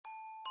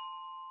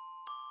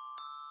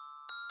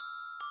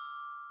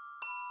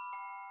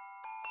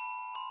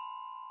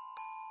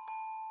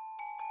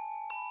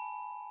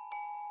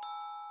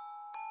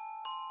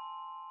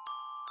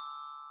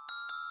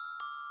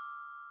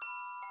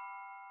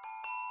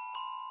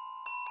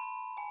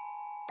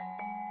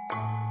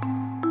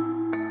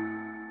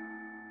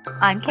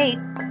I'm Kate.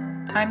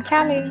 I'm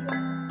Callie.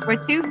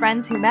 We're two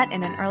friends who met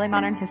in an early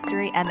modern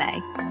history MA.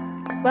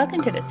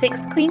 Welcome to the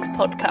Six Queens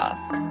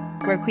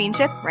podcast, where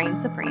queenship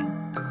reigns supreme.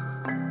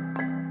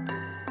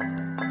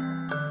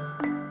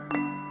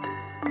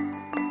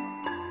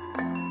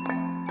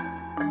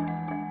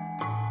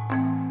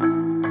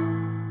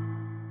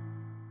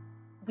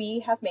 We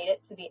have made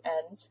it to the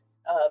end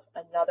of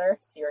another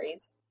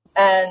series,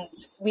 and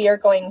we are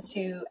going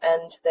to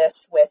end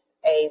this with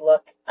a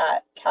look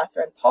at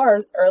Catherine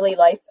Parr's early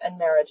life and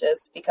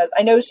marriages, because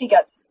I know she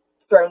gets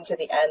thrown to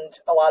the end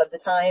a lot of the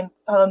time,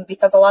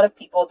 because a lot of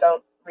people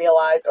don't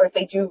realize, or if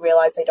they do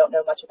realize, they don't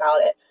know much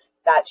about it,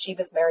 that she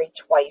was married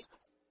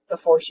twice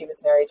before she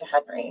was married to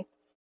Henry.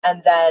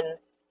 And then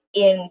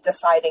in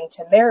deciding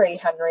to marry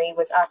Henry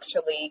was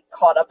actually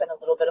caught up in a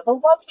little bit of a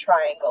love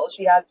triangle.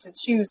 She had to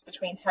choose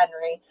between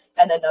Henry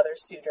and another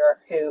suitor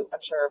who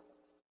I'm sure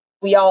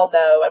we all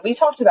know, and we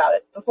talked about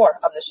it before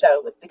on the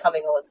show with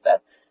Becoming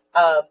Elizabeth,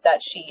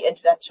 that she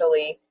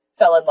eventually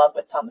fell in love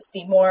with Thomas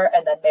Seymour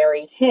and then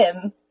married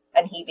him,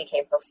 and he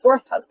became her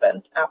fourth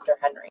husband after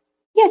Henry.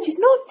 Yeah, she's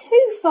not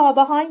too far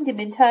behind him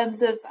in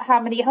terms of how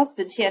many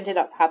husbands she ended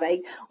up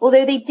having,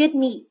 although they did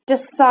meet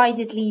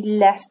decidedly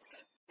less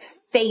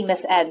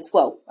famous ends,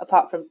 well,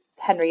 apart from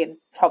Henry and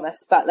Thomas,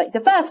 but like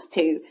the first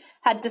two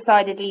had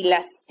decidedly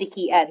less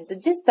sticky ends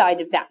and just died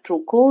of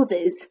natural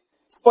causes.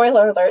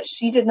 Spoiler alert,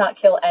 she did not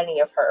kill any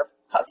of her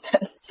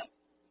husbands.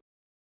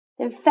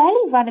 They're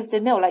fairly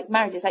run-of-the-mill, like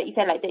marriages, like you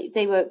said, like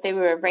they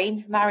were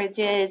arranged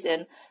marriages,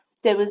 and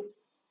there was,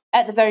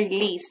 at the very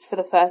least, for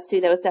the first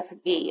two, there was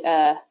definitely,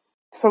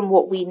 from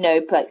what we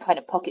know, like kind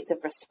of pockets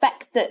of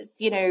respect that,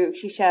 you know,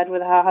 she shared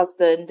with her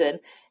husband, and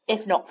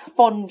if not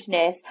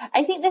fondness.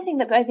 I think the thing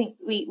that I think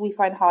we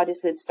find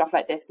hardest with stuff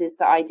like this is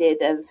the idea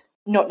of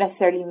not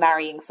necessarily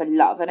marrying for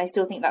love, and I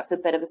still think that's a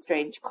bit of a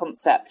strange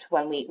concept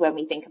when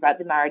we think about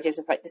the marriages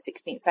of like the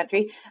 16th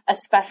century,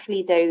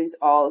 especially those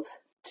of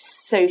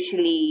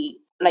socially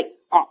like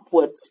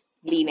upwards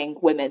leaning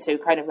women, so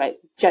kind of like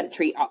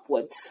gentry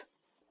upwards.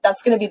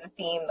 That's going to be the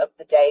theme of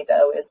the day,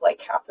 though, is like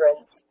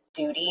Catherine's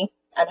duty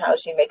and how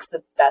she makes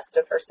the best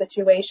of her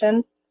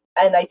situation,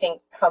 and I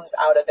think comes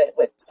out of it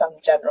with some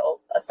general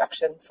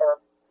affection for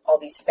all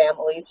these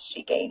families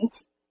she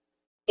gains.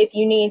 If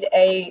you need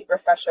a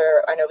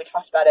refresher, I know we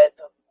talked about it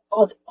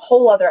the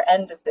whole other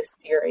end of this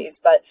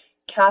series, but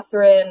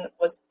Catherine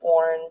was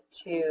born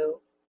to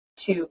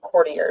two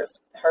courtiers.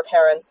 Her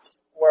parents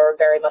were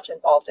very much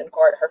involved in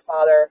court. Her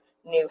father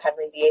knew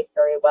Henry VIII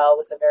very well,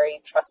 was a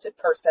very trusted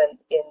person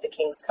in the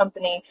king's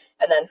company,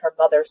 and then her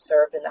mother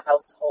served in the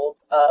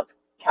households of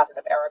Catherine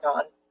of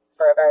Aragon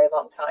for a very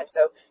long time.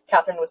 So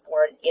Catherine was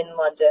born in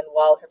London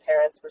while her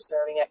parents were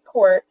serving at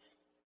court,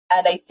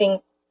 and I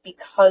think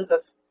because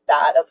of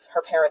that, of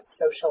her parents'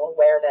 social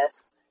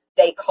awareness,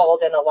 they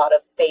called in a lot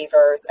of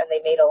favors and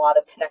they made a lot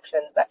of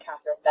connections that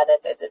Catherine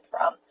benefited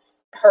from.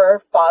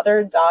 Her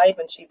father died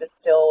when she was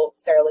still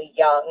fairly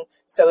young,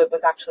 so it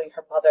was actually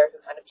her mother who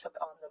kind of took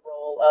on the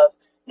role of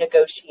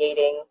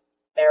negotiating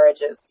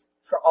marriages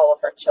for all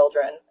of her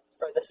children,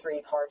 for the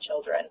three Parr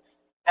children.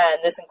 And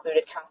this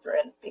included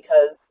Catherine,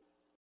 because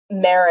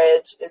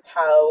marriage is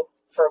how,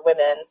 for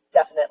women,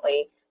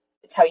 definitely,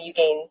 it's how you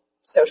gain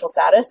social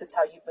status, it's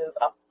how you move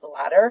up the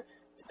ladder.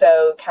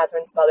 So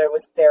Catherine's mother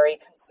was very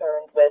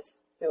concerned with,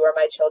 who are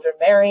my children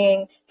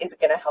marrying? Is it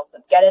going to help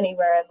them get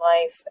anywhere in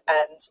life?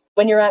 And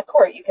when you're at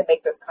court, you can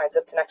make those kinds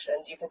of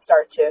connections. You can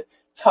start to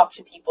talk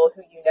to people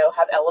who you know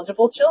have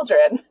eligible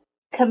children.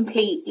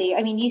 Completely.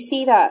 I mean, you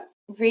see that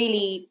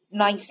really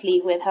nicely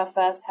with her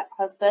first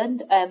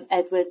husband,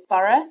 Edward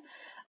Burgh,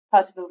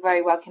 part of a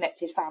very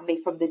well-connected family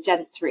from the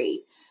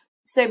gentry.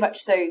 So much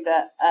so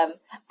that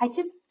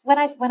when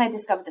I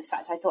discovered this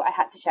fact, I thought I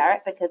had to share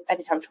it, because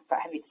anytime we talk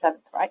about Henry VII,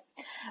 right?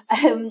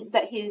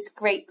 That his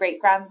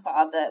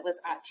great-great-grandfather was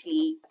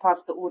actually part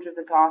of the Order of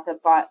the Garter,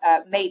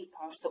 made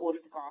part of the Order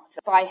of the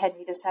Garter by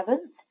Henry VII.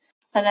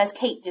 And as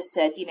Kate just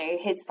said, you know,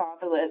 his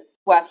father was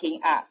working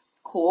at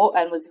court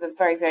and was a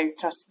very, very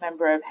trusted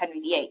member of Henry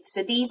VIII.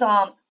 So these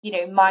aren't, you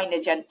know, minor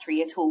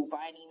gentry at all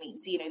by any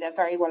means. You know, they're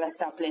very well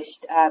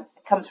established,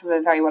 comes from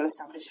a very well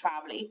established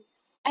family.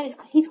 And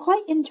he's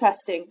quite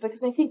interesting,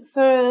 because I think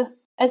for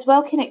as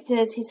well connected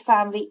as his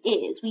family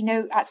is, we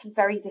know actually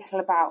very little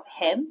about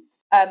him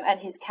and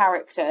his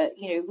character.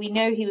 You know, we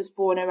know he was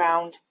born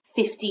around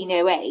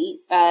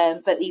 1508,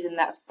 but even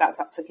that's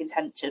up for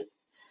contention.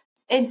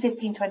 In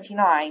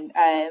 1529,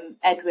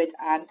 Edward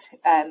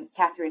and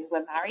Catherine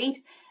were married,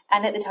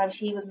 and at the time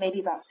she was maybe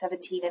about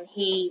 17, and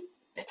he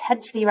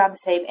potentially around the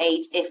same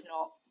age, if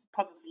not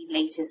probably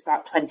latest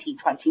about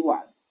 2021.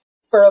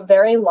 For a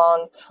very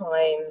long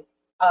time,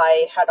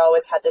 I had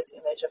always had this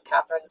image of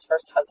Catherine's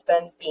first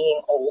husband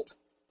being old.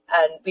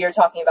 And we were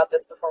talking about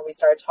this before we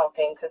started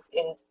talking, because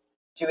in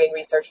doing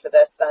research for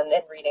this and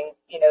in reading,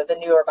 you know, the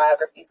newer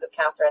biographies of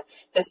Catherine,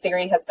 this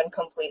theory has been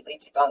completely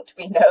debunked.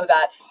 We know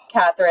that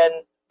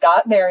Catherine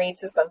got married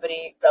to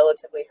somebody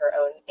relatively her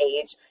own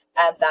age,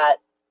 and that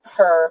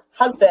her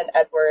husband,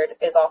 Edward,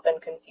 is often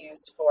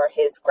confused for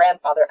his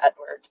grandfather,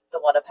 Edward, the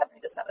one of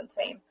Henry VII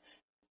fame.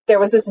 there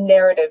was this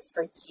narrative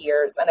for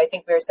years, and I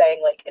think we were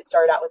saying, like, it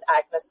started out with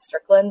Agnes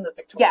Strickland, the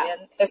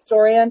Victorian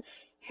historian,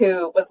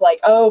 who was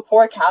like, oh,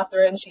 poor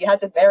Catherine, she had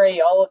to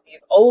marry all of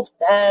these old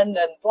men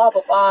and blah,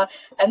 blah, blah.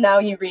 And now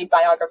you read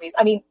biographies,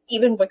 I mean,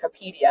 even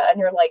Wikipedia, and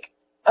you're like,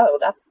 oh,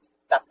 that's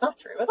not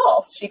true at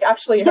all. She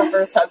actually, her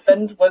first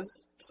husband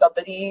was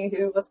somebody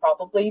who was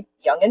probably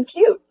young and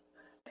cute.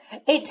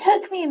 It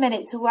took me a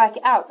minute to work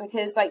it out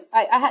because, like,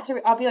 I had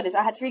to, I'll be honest,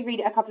 I had to reread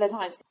it a couple of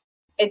times.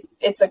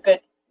 It's a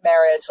good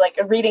marriage. Like,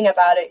 reading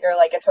about it, you're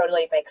like, it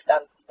totally makes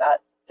sense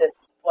that this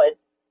would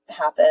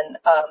happen.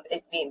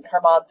 Her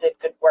mom did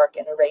good work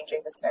in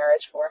arranging this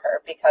marriage for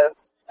her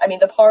because, I mean,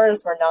 the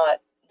Parrs were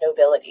not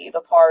nobility. The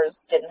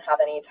Parrs didn't have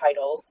any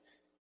titles.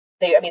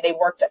 They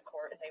worked at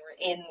court and they were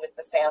in with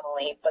the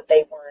family, but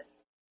they weren't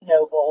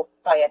noble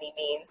by any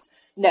means.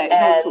 No, not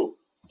at all.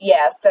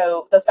 Yeah,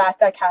 so the fact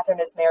that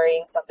Catherine is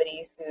marrying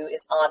somebody who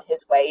is on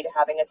his way to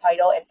having a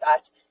title, in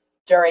fact,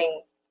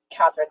 during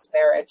Catherine's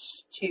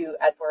marriage to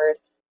Edward,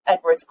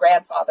 Edward's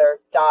grandfather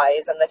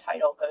dies and the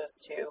title goes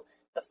to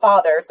the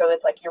father, so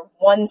it's like you're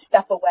one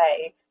step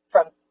away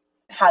from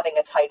having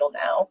a title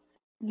now.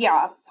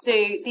 Yeah, so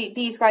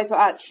these guys were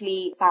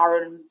actually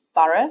Baron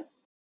Borough.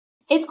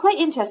 It's quite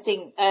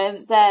interesting,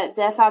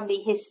 their family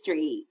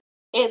history.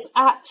 It's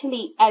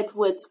actually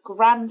Edward's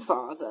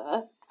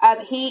grandfather.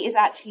 He is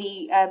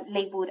actually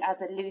labelled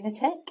as a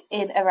lunatic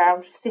in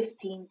around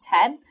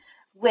 1510,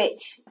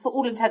 which, for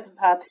all intents and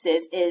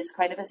purposes, is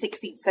kind of a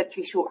 16th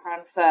century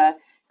shorthand for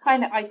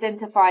kind of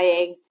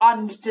identifying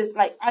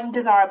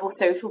undesirable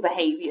social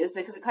behaviours,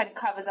 because it kind of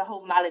covers a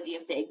whole malady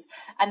of things.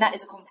 And that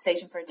is a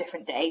conversation for a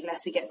different day,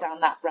 lest we get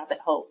down that rabbit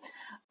hole.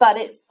 But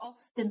it's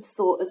often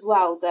thought as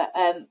well that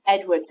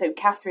Edward, so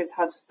Catherine's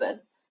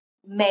husband,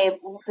 may have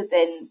also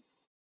been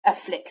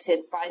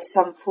afflicted by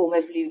some form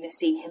of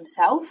lunacy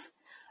himself.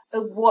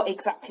 What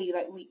exactly,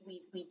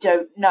 we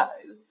don't know.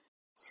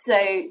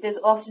 So there's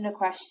often a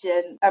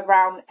question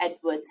around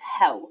Edward's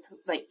health.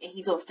 Like,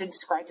 he's often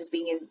described as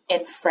being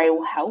in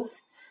frail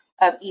health,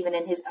 even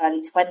in his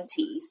early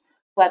 20s,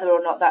 whether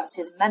or not that's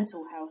his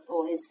mental health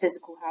or his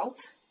physical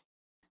health.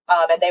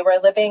 And they were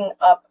living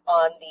up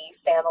on the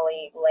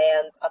family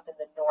lands up in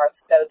the north.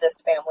 So this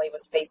family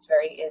was based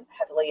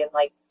heavily in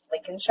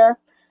Lincolnshire.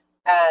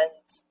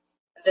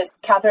 And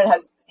Catherine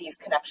has these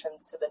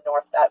connections to the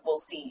north that we'll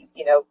see,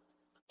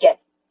 get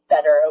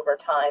better over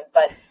time.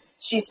 But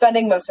she's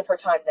spending most of her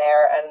time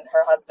there, and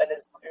her husband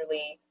is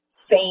clearly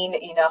sane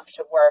enough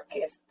to work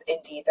if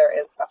indeed there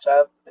is such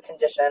a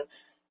condition.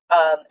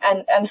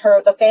 And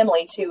the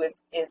family too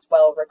is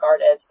well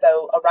regarded.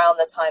 So around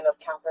the time of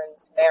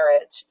Catherine's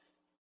marriage,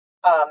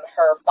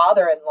 her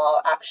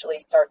father-in-law actually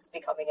starts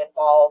becoming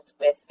involved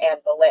with Anne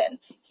Boleyn.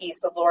 He's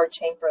the Lord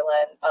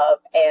Chamberlain of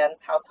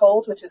Anne's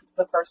household, which is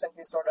the person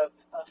who's sort of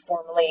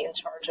formally in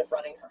charge of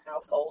running her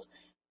household.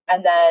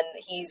 And then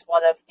he's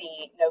one of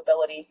the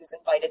nobility who's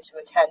invited to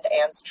attend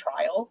Anne's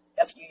trial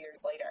a few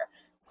years later.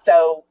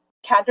 So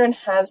Catherine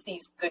has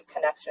these good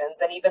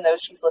connections, and even though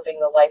she's living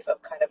the life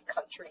of kind of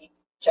country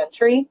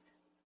gentry,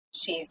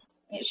 she's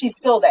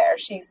still there.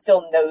 She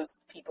still knows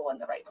people in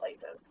the right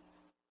places.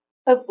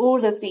 Of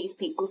all of these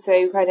people,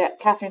 so kind of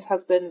Catherine's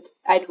husband,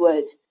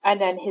 Edward,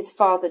 and then his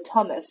father,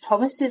 Thomas.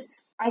 Thomas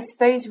is, I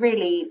suppose,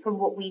 really, from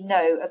what we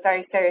know, a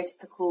very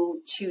stereotypical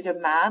Tudor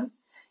man,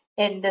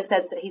 in the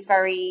sense that he's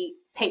very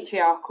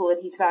patriarchal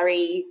and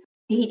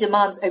he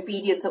demands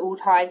obedience at all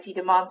times, he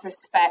demands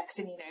respect,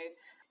 and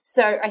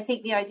so I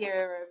think the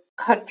idea of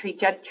country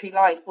gentry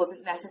life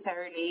wasn't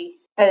necessarily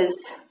as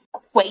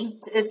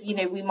quaint as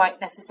we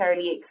might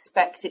necessarily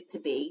expect it to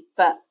be,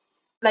 but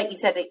like you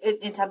said,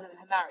 in terms of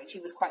her marriage, she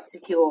was quite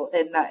secure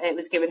in that it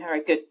was giving her a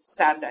good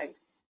standing.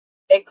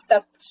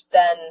 Except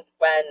then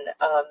when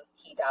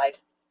he died,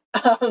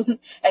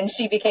 and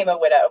she became a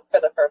widow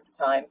for the first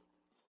time.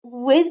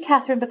 With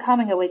Catherine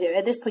becoming a widow,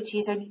 at this point she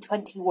is only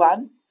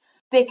 21.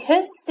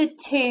 Because the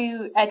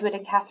two, Edward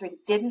and Catherine,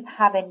 didn't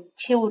have any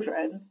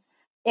children,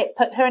 it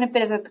put her in a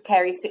bit of a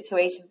precarious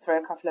situation for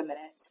a couple of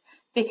minutes.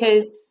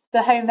 Because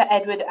the home that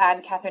Edward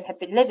and Catherine had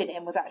been living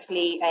in was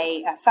actually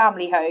a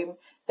family home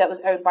that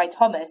was owned by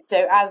Thomas.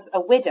 So as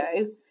a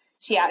widow,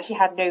 she actually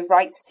had no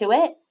rights to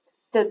it.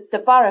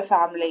 The Borough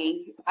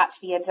family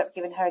actually ended up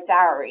giving her a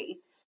dowry,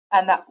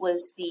 and that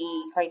was the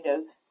kind of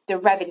the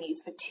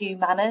revenues for two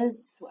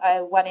manors,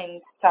 one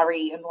in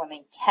Surrey and one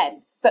in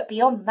Kent. But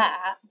beyond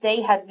that,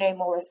 they had no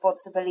more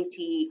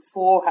responsibility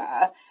for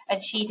her,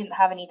 and she didn't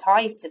have any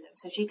ties to them,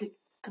 so she could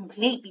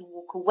completely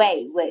walk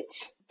away,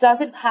 which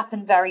doesn't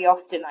happen very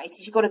often. I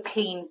think she got a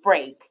clean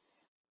break.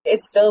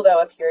 It's still,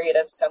 though, a period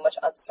of so much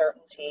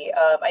uncertainty.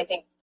 I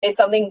think it's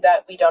something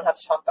that we don't have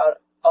to talk about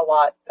a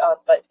lot,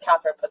 but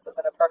Catherine puts us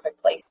in a perfect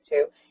place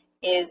to,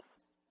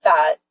 is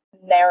that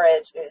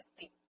marriage is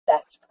the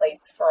best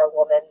place for a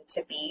woman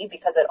to be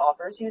because it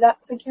offers you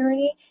that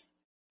security,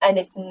 and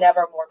it's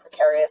never more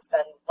precarious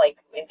than like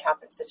in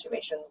Catherine's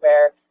situation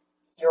where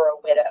you're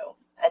a widow,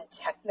 and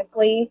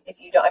technically if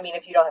you don't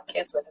have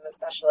kids with him,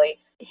 especially,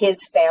 his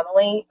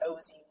family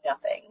owes you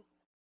nothing.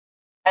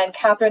 And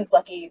Catherine's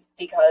lucky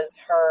because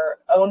her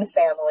own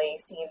family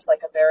seems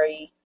like a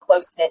very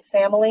close-knit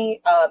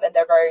family, and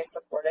they're very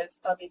supportive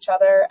of each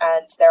other,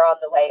 and they're on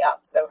the way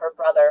up. So her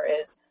brother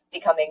is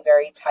becoming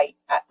very tight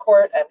at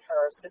court, and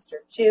her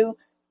sister too.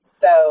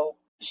 So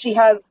she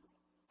has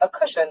a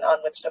cushion on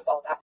which to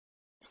fall back.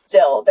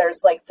 Still, there's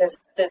like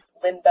this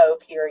limbo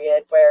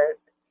period where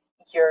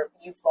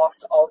you've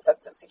lost all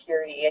sense of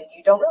security, and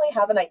you don't really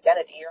have an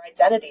identity. Your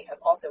identity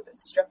has also been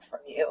stripped from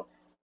you.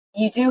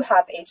 You do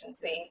have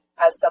agency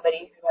as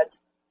somebody who has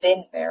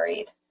been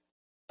married,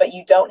 but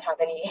you don't have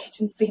any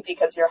agency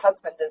because your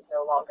husband is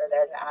no longer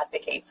there to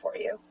advocate for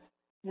you.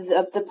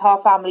 The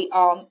Parr family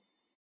aren't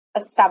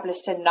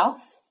established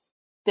enough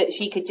that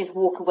she could just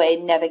walk away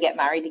and never get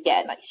married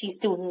again. Like, she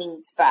still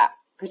needs that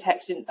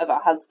protection of her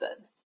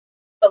husband.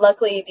 But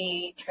luckily,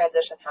 the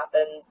transition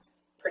happens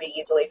pretty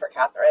easily for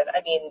Catherine.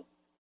 I mean,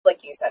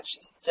 like you said,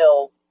 she's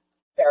still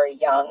very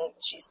young.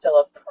 She's still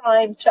of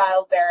prime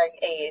childbearing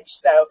age,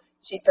 so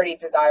she's pretty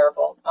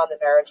desirable on the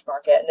marriage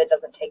market, and it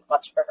doesn't take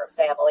much for her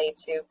family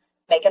to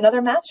make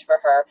another match for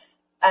her.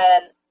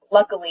 And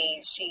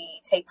luckily, she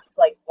takes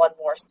like one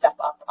more step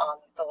up on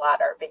the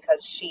ladder,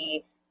 because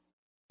she,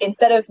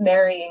 instead of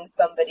marrying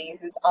somebody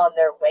who's on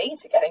their way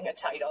to getting a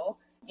title,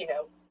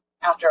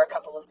 after a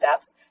couple of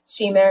deaths,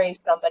 she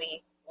marries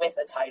somebody with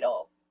a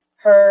title.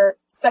 Her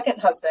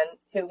second husband,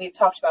 who we've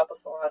talked about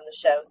before on the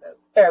show, so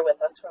bear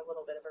with us for a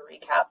little bit of a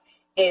recap,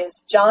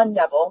 is John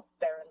Neville,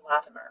 Baron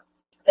Latimer.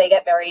 They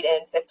get married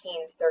in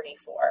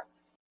 1534.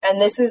 And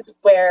this is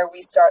where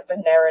we start the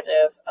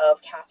narrative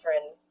of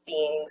Catherine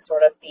being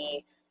sort of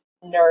the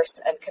nurse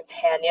and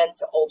companion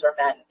to older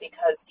men,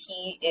 because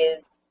he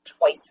is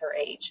twice her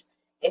age.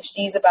 If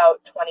she's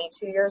about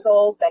 22 years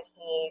old, then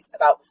he's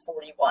about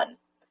 41.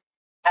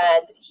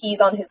 And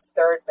he's on his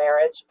third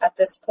marriage at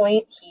this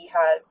point. He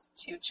has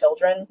 2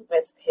 children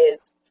with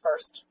his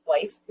first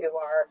wife, who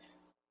are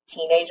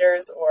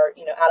teenagers or,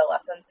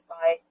 adolescents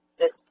by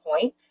this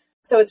point.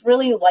 So it's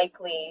really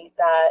likely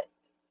that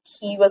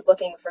he was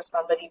looking for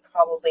somebody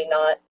probably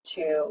not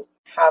to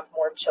have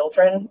more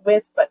children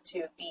with, but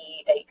to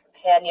be a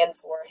companion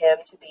for him,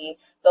 to be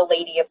the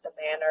lady of the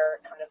manor,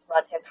 kind of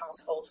run his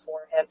household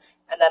for him,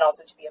 and then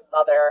also to be a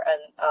mother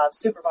and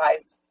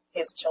supervise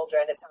his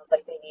children. It sounds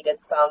like they needed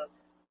some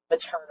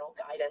maternal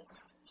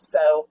guidance.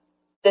 So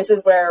this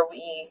is where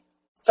we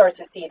start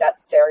to see that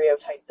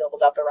stereotype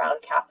build up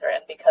around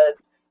Catherine,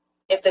 because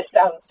if this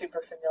sounds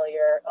super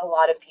familiar, a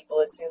lot of people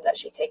assume that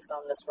she takes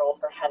on this role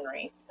for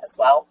Henry as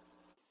well.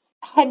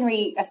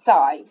 Henry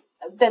aside,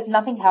 there's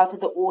nothing out of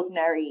the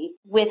ordinary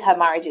with her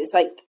marriages,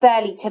 like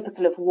fairly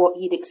typical of what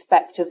you'd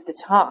expect of the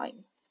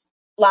time.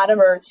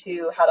 Latimer,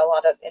 too, had a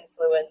lot of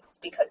influence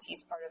because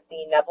he's part of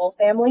the Neville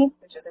family,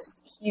 which is this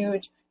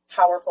huge,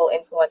 powerful,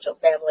 influential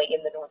family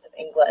in the north of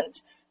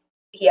England.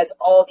 He has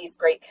all these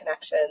great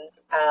connections.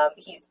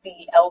 He's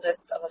the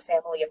eldest of a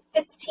family of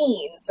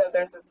 15, so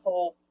there's this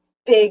whole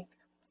big,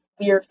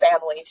 weird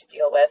family to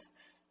deal with.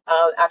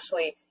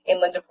 Actually, in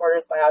Linda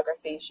Porter's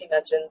biography, she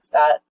mentions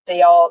that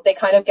they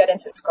kind of get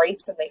into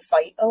scrapes and they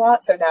fight a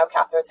lot. So now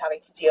Catherine's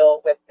having to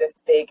deal with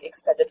this big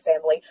extended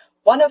family,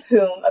 one of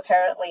whom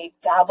apparently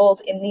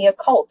dabbled in the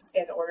occult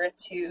in order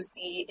to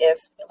see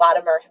if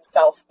Latimer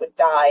himself would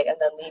die and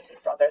then leave his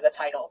brother the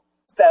title.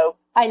 So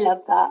I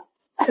love that.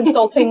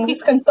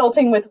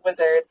 consulting with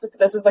wizards.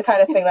 This is the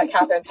kind of thing that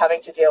Catherine's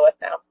having to deal with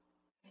now.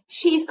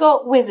 She's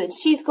got wizards.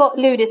 She's got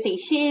lunacy.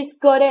 She's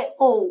got it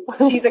all.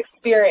 She's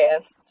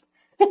experienced.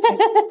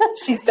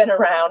 She's been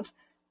around.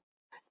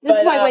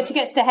 That's why when she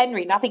gets to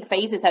Henry, nothing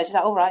phases her. She's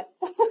like, all right.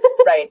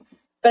 Right.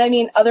 But I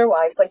mean,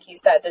 otherwise, like you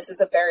said, this is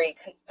a very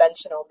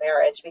conventional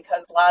marriage,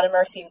 because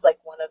Latimer seems like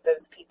one of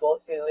those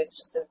people who is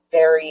just a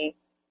very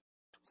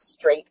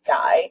straight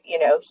guy.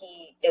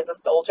 He is a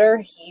soldier.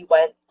 He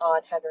went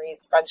on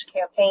Henry's French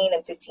campaign in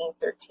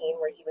 1513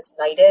 where he was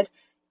knighted.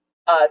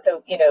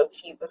 So,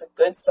 he was a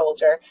good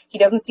soldier. He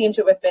doesn't seem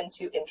to have been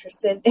too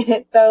interested in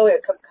it, though.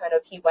 It was kind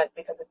of, he went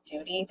because of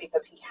duty,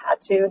 because he had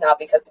to, not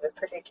because he was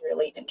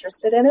particularly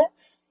interested in it.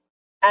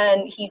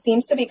 And he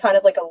seems to be kind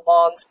of like a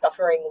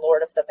long-suffering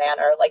lord of the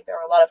manor. Like, there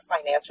are a lot of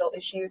financial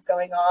issues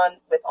going on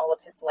with all of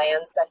his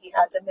lands that he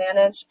had to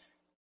manage.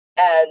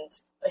 And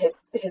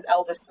his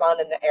eldest son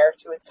and the heir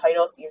to his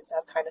title seems to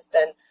have kind of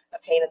been a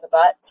pain in the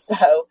butt.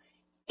 So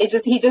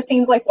he just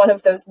seems like one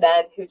of those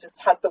men who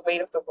just has the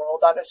weight of the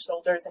world on his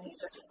shoulders, and he's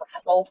just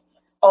frazzled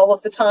all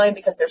of the time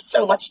because there's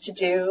so much to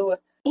do.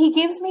 He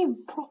gives me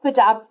proper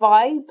dad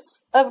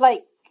vibes of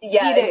like,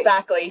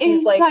 exactly.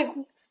 He's like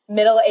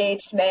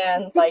middle-aged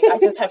man. Like, I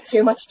just have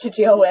too much to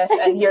deal with.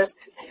 And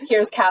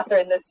here's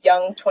Catherine, this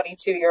young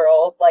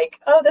 22-year-old, like,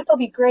 oh, this will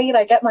be great.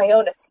 I get my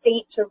own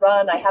estate to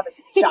run. I have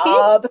a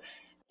job.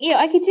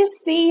 I could just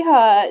see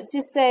her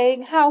just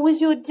saying, "How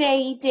was your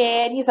day,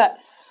 dear?" And he's like,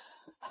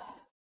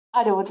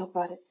 I don't want to talk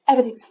about it.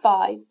 Everything's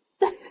fine.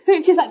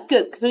 She's like,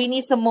 good, because we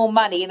need some more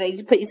money. And then he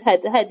just put his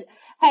head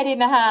in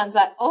the hands,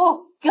 like,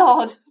 oh,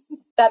 God.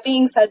 That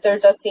being said, there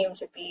does seem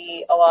to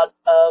be a lot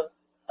of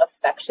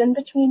affection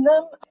between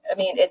them. I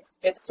mean, it's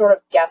sort of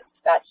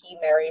guessed that he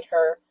married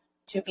her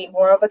to be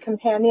more of a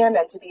companion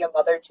and to be a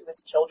mother to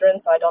his children.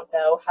 So I don't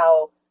know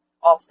how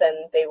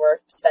often they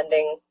were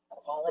spending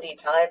quality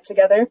time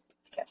together,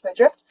 to catch my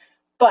drift.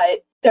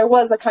 But there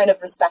was a kind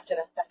of respect and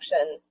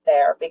affection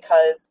there,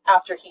 because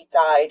after he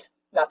died,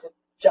 not to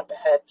jump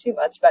ahead too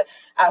much, but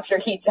after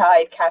he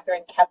died,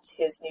 Catherine kept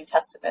his New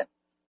Testament,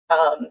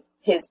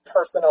 his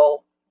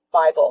personal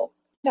Bible.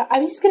 No, I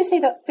was just going to say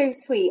that's so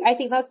sweet. I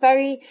think that's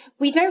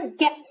we don't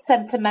get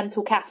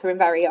sentimental Catherine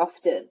very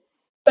often.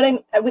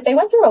 But they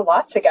went through a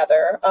lot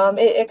together.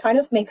 It kind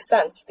of makes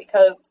sense,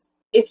 because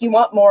if you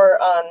want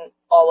more on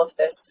all of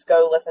this,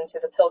 go listen to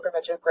the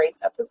Pilgrimage of Grace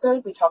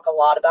episode. We talk a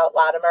lot about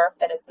Latimer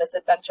and his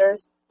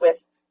misadventures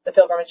with the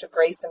Pilgrimage of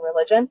Grace and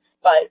religion.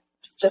 But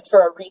just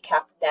for a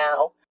recap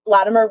now,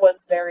 Latimer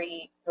was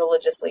very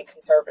religiously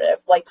conservative.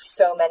 Like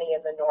so many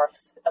in the north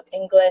of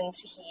England,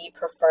 he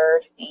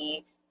preferred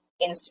the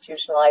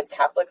institutionalized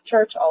Catholic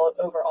Church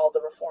over all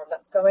the reform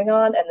that's going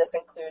on, and this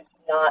includes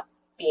not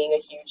being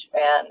a huge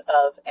fan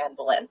of Anne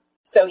Boleyn.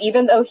 So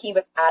even though he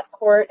was at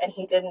court and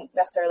he didn't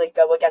necessarily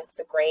go against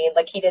the grain,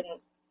 like he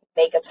didn't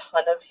make a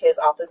ton of his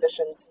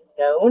oppositions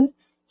known,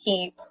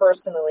 he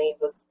personally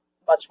was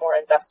much more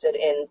invested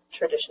in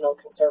traditional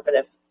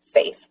conservative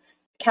faith.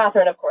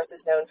 Catherine, of course,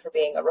 is known for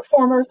being a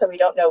reformer, so we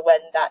don't know when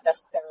that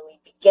necessarily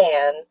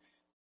began,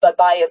 but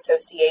by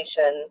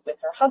association with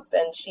her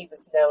husband, she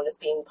was known as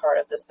being part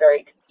of this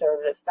very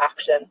conservative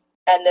faction.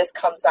 And this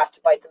comes back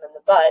to bite them in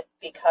the butt,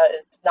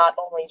 because not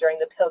only during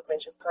the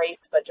Pilgrimage of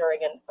Grace, but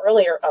during an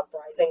earlier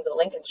uprising, the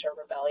Lincolnshire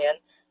Rebellion,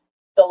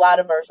 the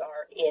Latimers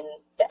are in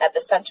the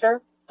epicenter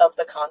of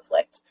the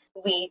conflict.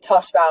 We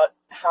talked about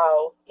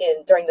how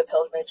during the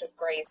Pilgrimage of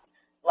Grace,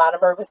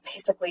 Latimer was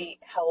basically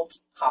held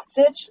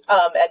hostage,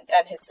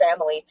 and his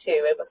family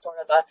too. It was sort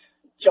of a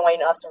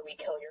join us or we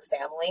kill your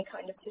family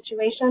kind of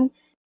situation.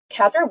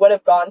 Catherine would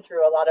have gone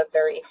through a lot of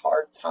very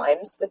hard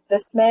times with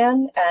this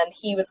man, and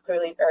he was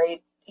clearly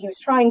he was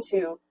trying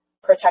to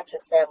protect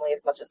his family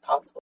as much as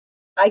possible.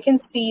 I can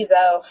see,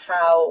 though,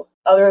 how,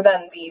 other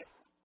than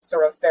these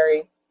sort of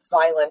very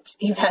violent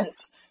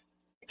events,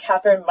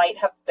 Catherine might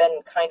have been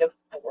kind of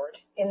bored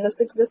in this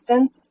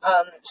existence.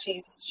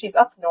 She's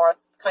up north,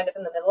 kind of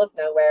in the middle of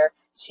nowhere.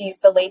 She's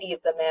the lady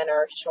of the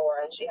manor, sure,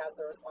 and she has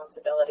the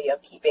responsibility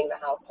of keeping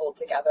the household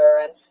together,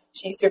 and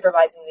she's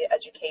supervising the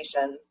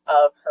education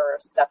of her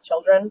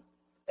stepchildren,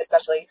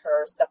 especially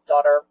her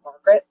stepdaughter,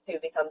 Margaret, they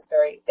become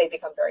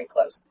very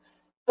close.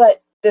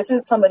 But this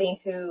is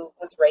somebody who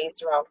was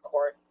raised around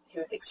court,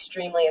 who's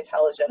extremely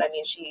intelligent. I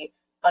mean, she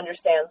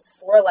understands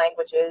 4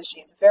 languages.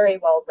 She's very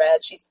well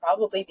read. She's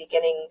probably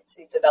beginning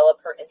to develop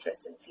her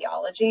interest in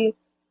theology,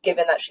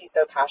 given that she's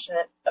so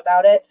passionate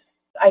about it.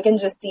 I can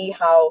just see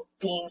how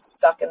being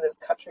stuck in this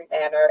country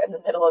manor in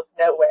the middle of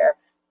nowhere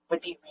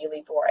would be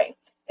really boring,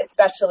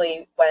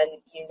 especially when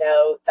you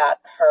know that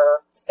her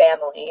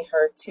family,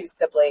 her 2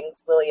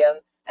 siblings, William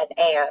and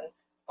Anne,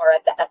 are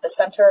at the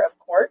epicenter of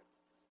court.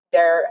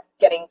 They're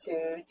getting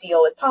to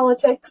deal with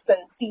politics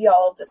and see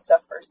all of this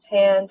stuff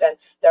firsthand, and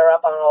they're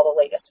up on all the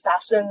latest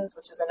fashions,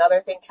 which is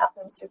another thing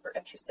Catherine's super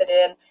interested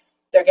in.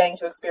 They're getting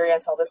to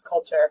experience all this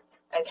culture,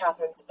 and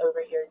Catherine's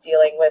over here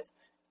dealing with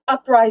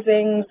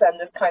uprisings and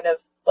this kind of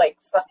like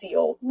fussy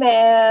old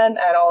man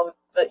and all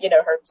the,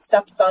 her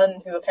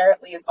stepson, who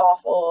apparently is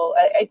awful.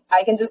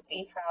 I can just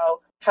see how,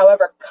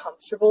 however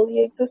comfortable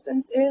the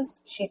existence is,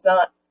 she's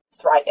not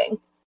thriving.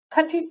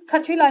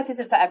 Country life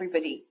isn't for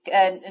everybody,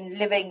 and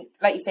living,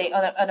 like you say,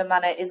 on a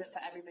manor isn't for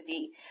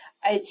everybody.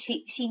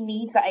 She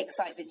needs that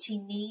excitement. She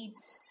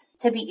needs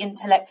to be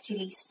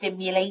intellectually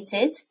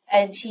stimulated,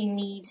 and she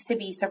needs to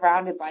be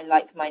surrounded by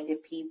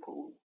like-minded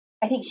people.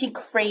 I think she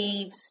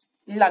craves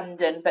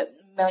London, but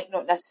might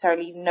not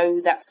necessarily know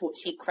that's what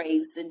she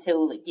craves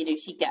until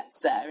she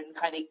gets there and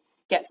kind of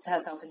gets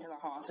herself into the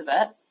heart of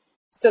it.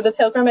 So the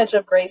Pilgrimage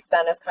of Grace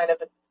then is kind of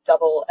a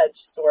double-edged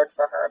sword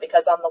for her,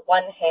 because on the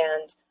one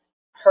hand,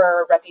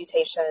 her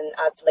reputation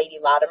as Lady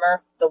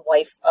Latimer, the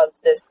wife of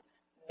this,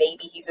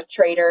 maybe he's a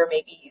traitor,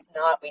 maybe he's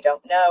not, we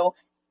don't know,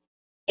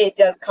 it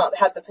has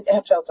the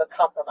potential to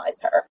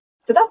compromise her.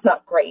 So that's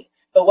not great.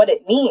 But what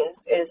it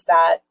means is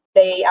that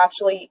they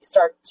actually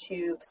start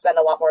to spend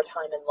a lot more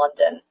time in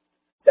London.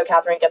 So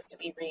Catherine gets to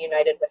be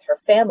reunited with her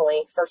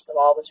family, first of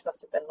all, which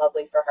must have been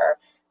lovely for her.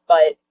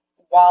 But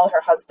while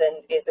her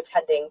husband is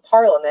attending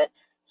Parliament,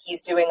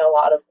 he's doing a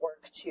lot of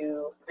work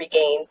to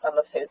regain some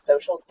of his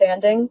social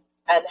standing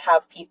and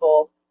have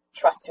people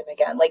trust him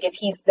again. Like, if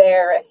he's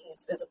there and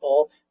he's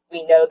visible,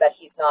 we know that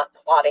he's not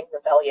plotting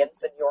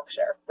rebellions in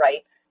Yorkshire,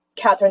 right?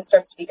 Catherine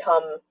starts to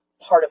become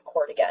part of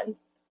court again.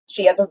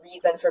 She has a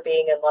reason for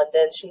being in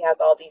London. She has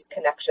all these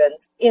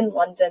connections in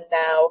London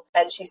now,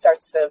 and she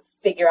starts to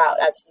figure out,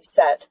 as you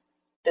said,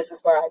 this is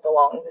where I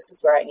belong, this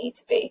is where I need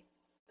to be.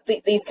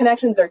 These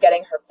connections are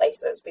getting her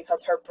places,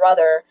 because her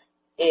brother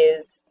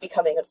is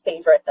becoming a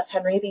favorite of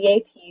Henry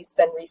VIII. He's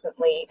been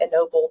recently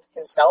ennobled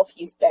himself.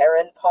 He's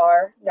Baron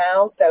Parr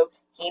now, so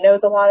he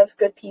knows a lot of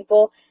good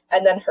people.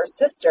 And then her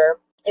sister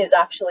is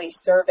actually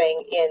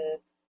serving in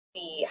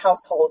the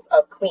households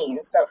of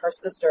queens. So her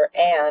sister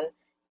Anne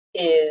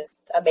is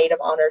a maid of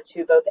honor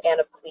to both Anne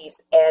of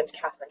Cleves and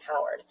Catherine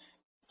Howard.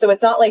 So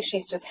it's not like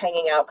she's just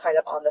hanging out kind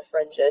of on the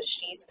fringes.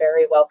 She's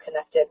very well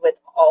connected with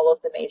all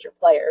of the major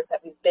players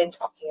that we've been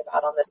talking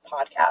about on this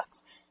podcast.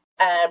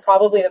 And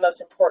probably the most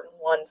important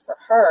one for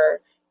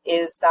her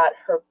is that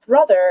her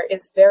brother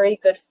is very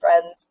good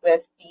friends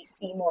with the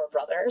Seymour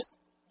brothers,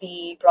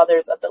 the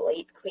brothers of the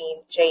late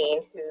Queen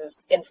Jane,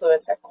 whose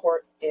influence at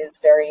court is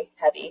very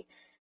heavy.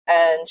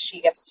 And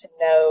she gets to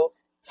know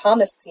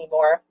Thomas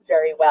Seymour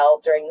very well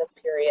during this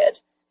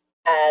period.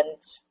 And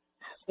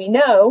as we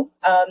know,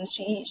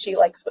 she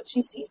likes what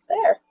she sees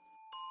there.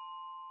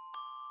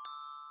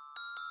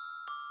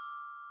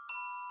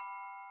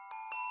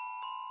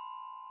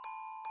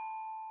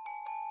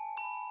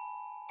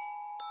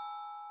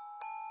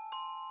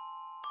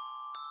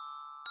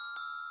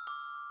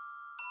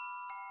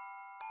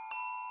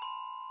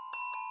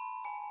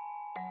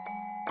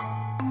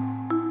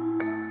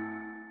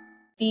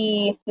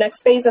 The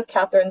next phase of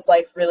Catherine's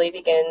life really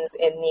begins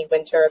in the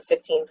winter of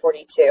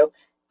 1542.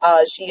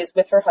 She is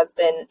with her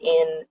husband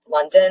in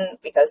London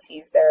because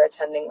he's there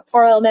attending the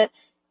Parliament,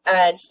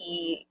 and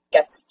he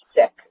gets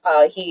sick.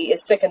 He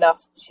is sick enough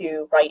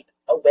to write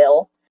a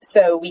will,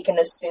 so we can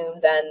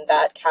assume then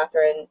that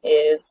Catherine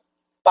is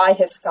by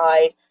his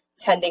side,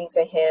 tending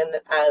to him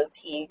as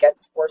he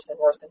gets worse and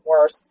worse and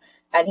worse,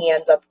 and he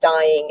ends up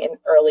dying in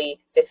early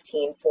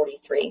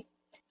 1543.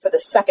 For the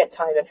second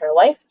time in her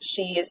life,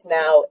 she is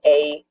now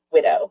a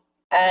widow.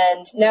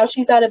 And now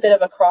she's at a bit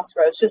of a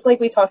crossroads, just like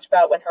we talked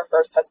about when her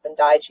first husband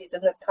died. She's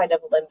in this kind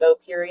of limbo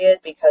period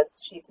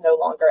because she's no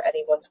longer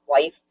anyone's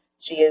wife.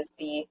 She is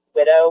the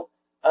widow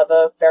of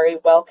a very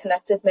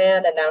well-connected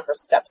man, and now her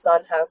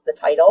stepson has the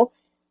title.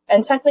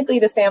 And technically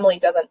the family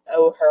doesn't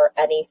owe her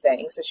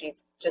anything, so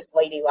she's just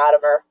Lady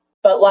Latimer.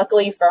 But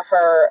luckily for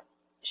her,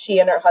 she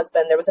and her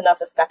husband, there was enough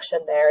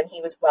affection there, and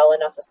he was well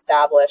enough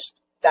established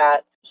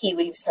that he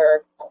leaves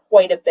her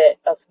quite a bit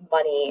of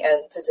money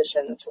and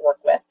position to work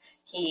with.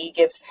 He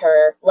gives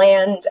her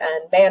land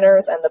and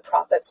manors and the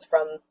profits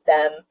from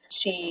them.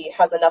 She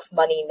has enough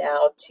money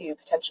now to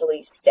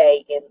potentially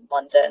stay in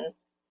London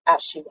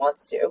as she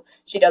wants to.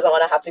 She doesn't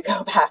want to have to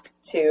go back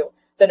to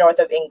the north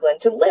of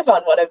England to live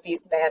on one of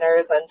these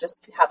manors and just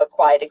have a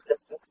quiet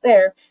existence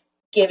there.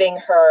 Giving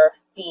her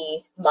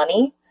the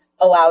money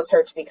allows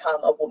her to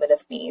become a woman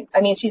of means.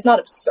 I mean, she's not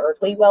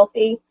absurdly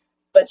wealthy,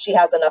 but she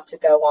has enough to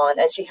go on,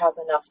 and she has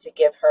enough to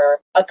give her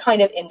a kind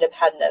of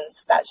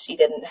independence that she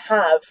didn't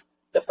have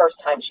the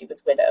first time she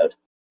was widowed.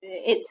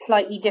 It's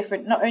slightly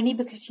different, not only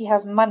because she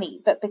has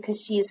money, but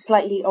because she is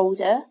slightly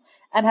older,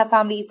 and her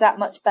family is that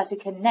much better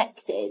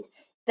connected,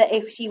 that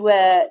if she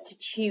were to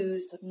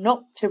choose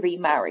not to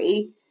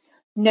remarry,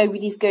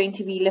 nobody's going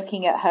to be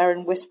looking at her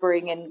and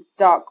whispering in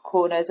dark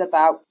corners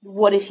about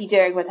what is she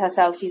doing with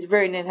herself, she's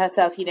ruining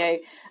herself,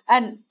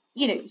 and,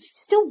 she's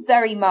still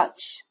very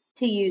much,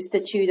 to use the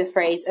Tudor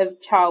phrase,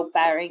 of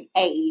childbearing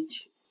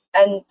age.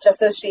 And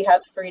just as she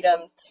has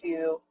freedom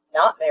to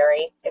not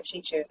marry if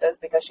she chooses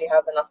because she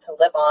has enough to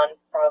live on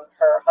from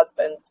her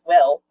husband's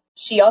will,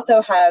 she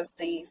also has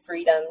the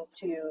freedom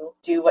to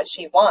do what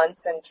she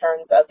wants in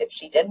terms of if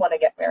she did want to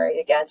get married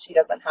again, she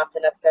doesn't have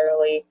to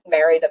necessarily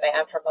marry the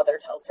man her mother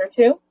tells her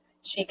to.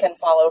 She can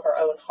follow her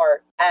own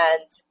heart.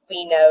 And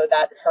we know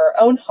that her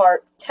own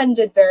heart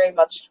tended very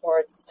much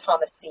towards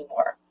Thomas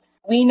Seymour.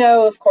 We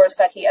know, of course,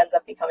 that he ends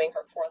up becoming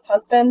her fourth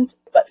husband,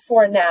 but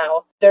for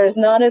now, there's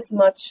not as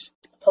much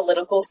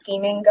political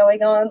scheming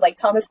going on. Like,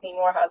 Thomas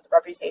Seymour has the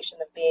reputation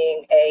of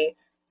being a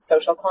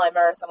social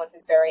climber, someone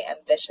who's very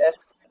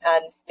ambitious,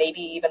 and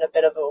maybe even a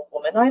bit of a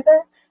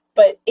womanizer.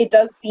 But it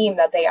does seem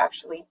that they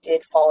actually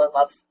did fall in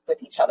love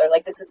with each other.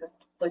 Like, this is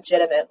a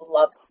legitimate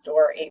love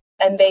story.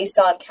 And based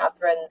on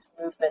Catherine's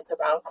movements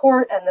around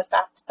court and the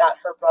fact that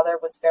her brother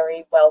was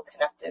very well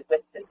connected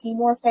with the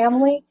Seymour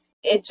family,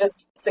 it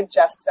just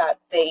suggests that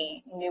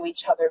they knew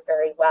each other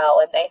very well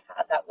and they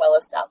had that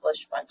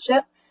well-established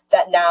friendship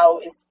that now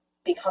is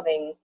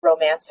becoming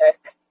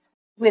romantic.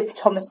 With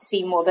Thomas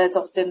Seymour, there's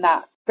often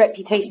that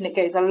reputation that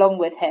goes along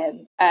with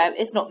him.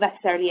 It's not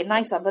necessarily a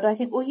nice one, but I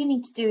think all you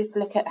need to do is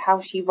look at how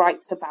she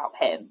writes about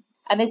him.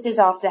 And this is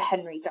after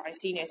Henry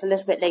dies, so, it's a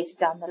little bit later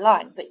down the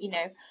line. But,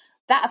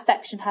 that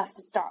affection has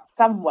to start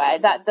somewhere.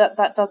 That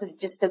doesn't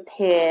just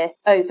appear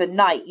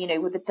overnight,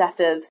 with the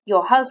death of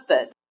your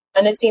husband.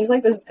 And it seems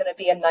like this is going to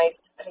be a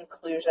nice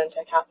conclusion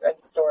to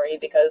Catherine's story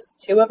because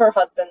two of her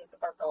husbands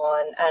are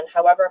gone, and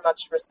however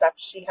much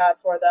respect she had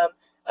for them,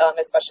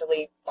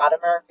 especially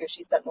Latimer, who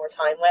she spent more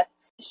time with,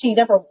 she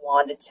never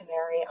wanted to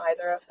marry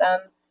either of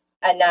them.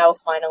 And now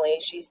finally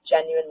she's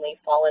genuinely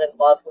fallen in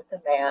love with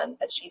the man,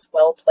 and she's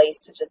well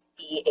placed to just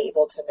be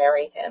able to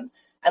marry him.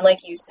 And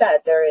like you said,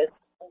 there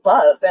is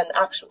love, and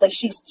actually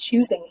she's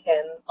choosing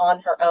him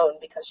on her own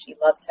because she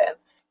loves him.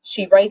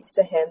 She writes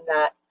to him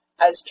that,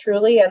 "As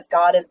truly as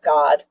God is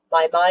God,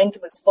 my mind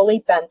was fully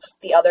bent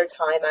the other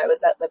time I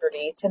was at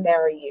liberty to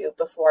marry you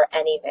before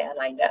any man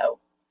I know."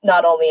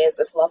 Not only is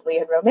this lovely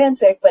and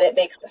romantic, but it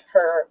makes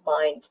her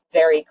mind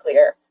very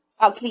clear.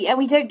 Absolutely, and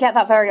we don't get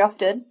that very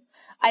often.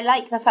 I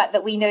like the fact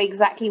that we know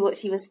exactly what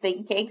she was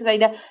thinking, because I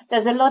know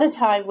there's a lot of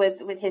time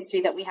with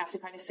history that we have to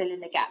kind of fill in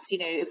the gaps. You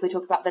know, if we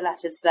talk about the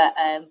letters that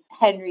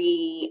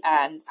Henry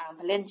and Anne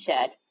Boleyn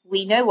shared,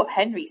 we know what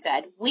Henry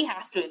said. We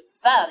have to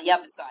infer the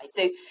other side.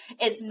 So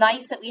it's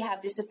nice that we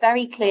have this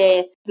very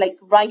clear, like,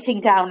 writing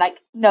down,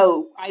 like,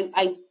 no,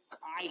 I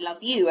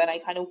love you and I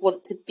kind of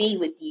want to be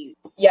with you.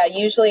 Yeah,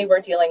 usually we're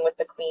dealing with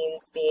the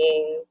queens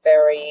being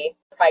very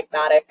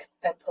pragmatic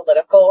and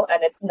political,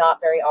 and it's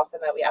not very often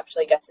that we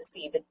actually get to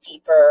see the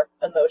deeper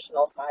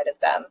emotional side of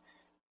them.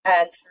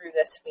 And through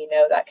this, we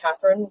know that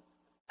Catherine,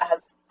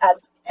 as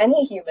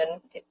any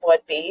human it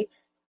would be,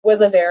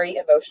 was a very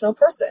emotional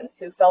person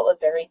who felt a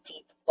very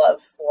deep love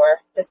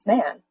for this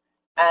man,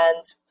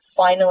 and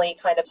finally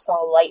kind of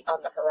saw light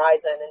on the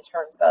horizon in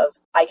terms of,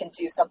 I can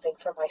do something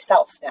for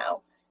myself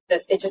now.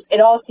 It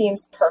all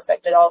seems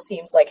perfect. It all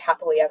seems like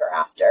happily ever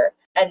after.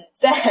 And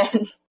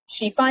then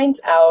she finds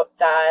out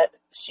that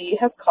she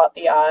has caught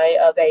the eye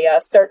of a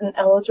certain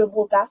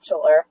eligible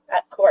bachelor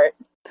at court.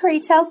 Pray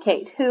tell,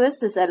 Kate, who is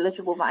this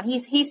eligible man?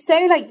 He's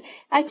so, like,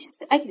 I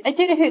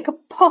don't know who it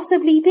could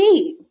possibly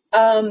be.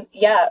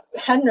 Yeah,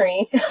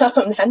 Henry,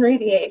 Henry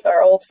VIII,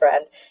 our old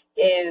friend,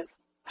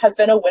 has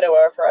been a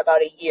widower for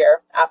about a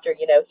year after,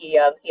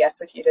 he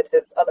executed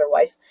his other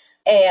wife,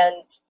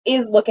 and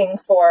is looking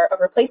for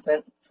a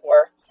replacement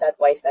for said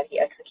wife that he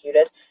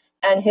executed,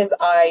 and his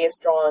eye is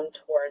drawn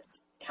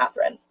towards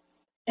Catherine.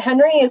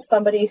 Henry is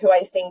somebody who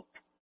I think,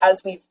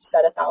 as we've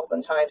said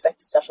 1,000 times,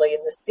 especially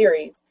in this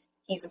series,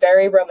 he's a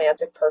very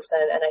romantic person,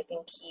 and I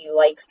think he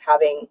likes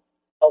having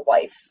a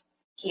wife.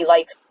 He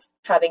likes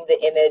having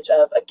the image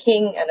of a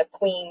king and a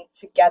queen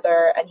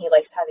together, and he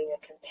likes having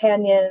a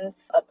companion,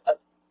 a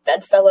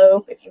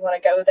bedfellow, if you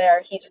want to go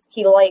there.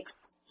 He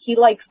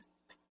likes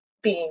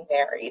being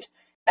married.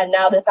 And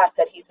now the fact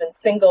that he's been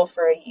single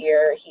for a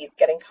year, he's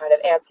getting kind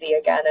of antsy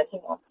again and he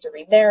wants to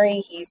remarry.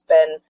 He's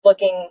been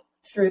looking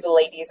through the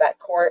ladies at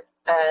court,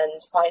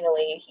 and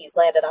finally he's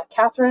landed on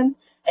Catherine,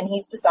 and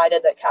he's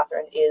decided that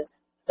Catherine is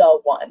the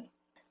one.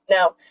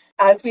 Now,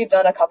 as we've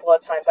done a couple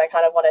of times, I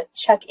kind of want to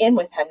check in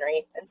with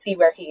Henry and see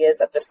where he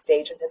is at this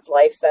stage in his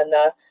life, and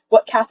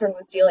what Catherine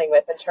was dealing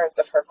with in terms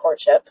of her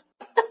courtship.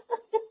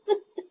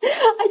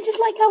 I just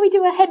like how we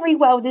do a Henry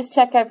wellness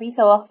check every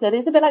so often.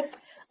 It's a bit like,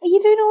 are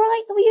you doing all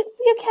right? Are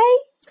you okay?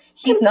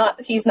 He's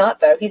not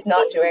though. He's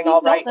not doing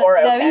all right or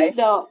okay. No, he's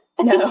not.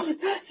 No.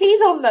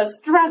 He's on the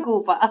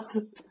struggle bus.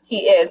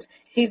 He is.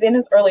 He's in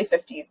his early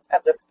 50s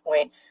at this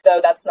point, though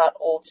that's not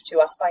old to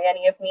us by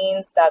any of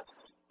means.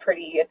 That's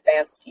pretty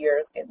advanced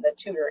years in the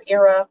Tudor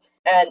era.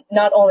 And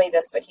not only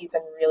this, but he's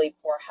in really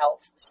poor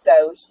health.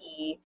 So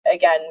he,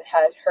 again,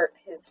 had hurt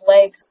his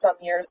leg some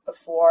years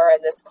before,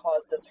 and this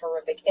caused this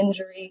horrific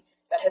injury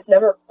that has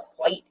never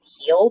quite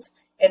healed.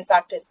 In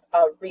fact, it's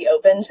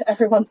reopened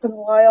every once in a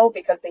while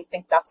because they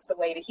think that's the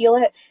way to heal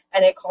it,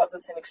 and it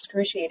causes him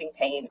excruciating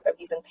pain. So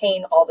he's in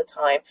pain all the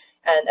time,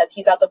 and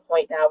he's at the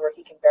point now where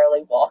he can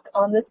barely walk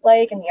on this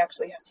leg, and he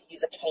actually has to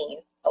use a cane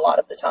a lot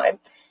of the time.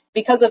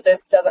 Because of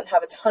this, doesn't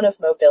have a ton of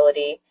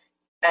mobility,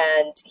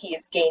 and he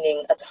is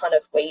gaining a ton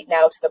of weight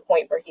now to the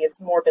point where he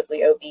is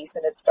morbidly obese,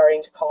 and it's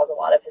starting to cause a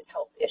lot of his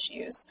health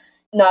issues.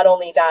 Not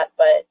only that,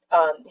 but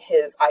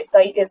his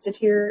eyesight is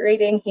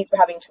deteriorating. He's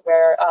having to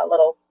wear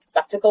little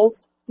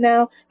spectacles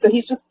now. So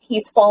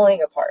he's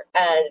falling apart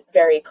and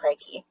very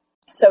cranky.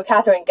 So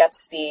Catherine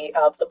gets the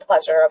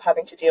pleasure of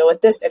having to deal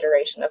with this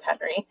iteration of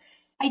Henry.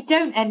 I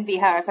don't envy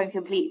her, if I'm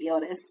completely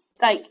honest.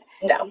 Like,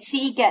 no.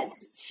 She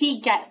gets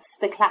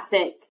the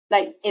classic,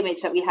 like,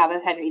 image that we have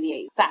of Henry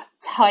VIII, that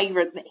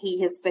tyrant that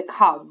he has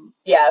become.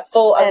 Yeah, I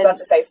was about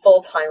to say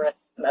full tyrant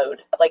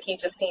mode. Like, he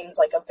just seems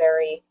like a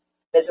very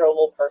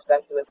miserable person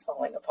who is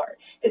falling apart,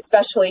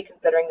 especially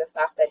considering the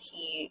fact that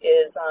he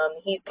is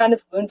he's kind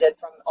of wounded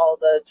from all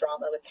the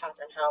drama with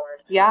Catherine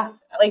Howard. Yeah.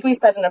 Like we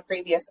said in a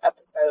previous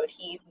episode,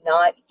 he's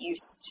not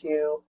used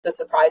to the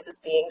surprises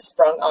being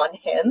sprung on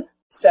him.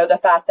 So the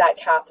fact that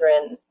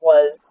Catherine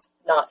was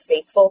not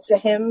faithful to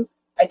him,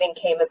 I think,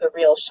 came as a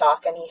real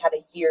shock, and he had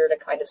a year to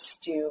kind of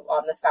stew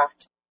on the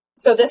fact.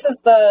 So this is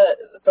the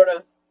sort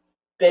of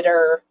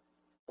bitter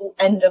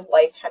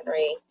end-of-life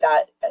Henry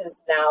that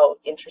is now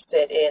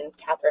interested in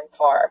Catherine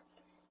Parr.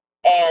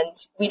 And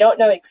we don't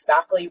know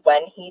exactly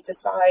when he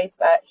decides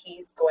that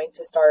he's going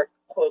to start,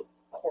 quote,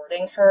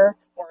 courting her,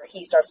 or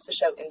he starts to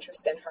show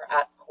interest in her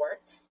at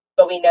court.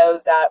 But we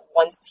know that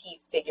once he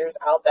figures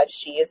out that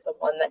she is the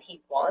one that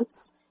he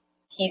wants,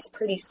 he's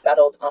pretty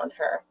settled on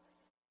her.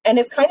 And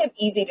it's kind of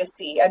easy to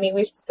see. I mean,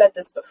 we've said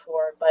this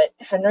before, but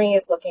Henry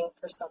is looking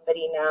for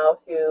somebody now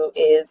who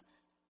is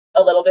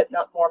a little bit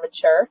more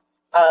mature.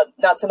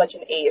 Not so much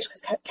in age,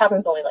 because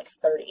Catherine's only like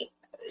 30.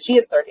 She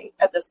is 30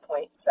 at this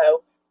point,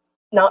 so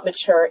not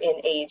mature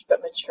in age,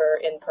 but mature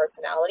in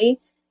personality.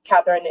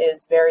 Catherine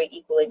is very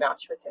equally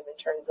matched with him in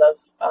terms of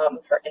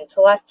her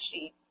intellect.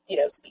 She,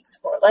 speaks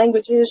 4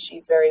 languages.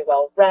 She's very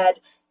well read.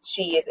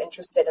 She is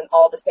interested in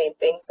all the same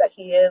things that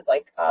he is,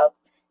 like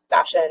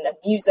fashion and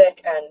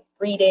music and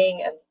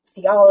reading and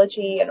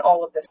theology and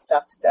all of this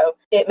stuff. So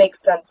it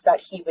makes sense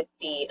that he would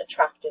be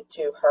attracted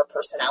to her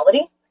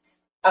personality.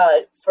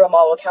 From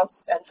all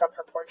accounts and from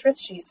her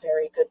portraits, she's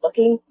very good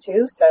looking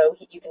too, so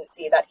you can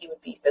see that he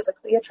would be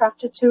physically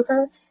attracted to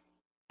her.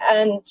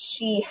 And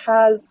she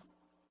has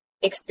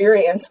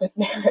experience with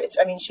marriage.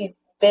 I mean, she's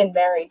been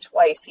married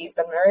twice. He's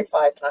been married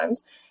 5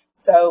 times.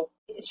 So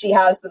she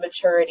has the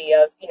maturity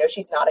of,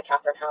 she's not a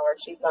Catherine Howard.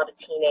 She's not a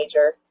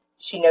teenager.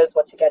 She knows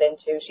what to get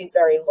into. She's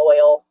very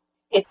loyal.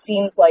 It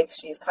seems like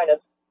she's kind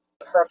of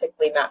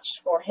perfectly matched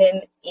for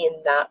him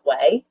in that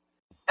way.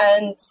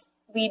 And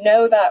we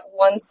know that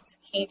once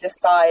he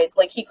decides,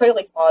 he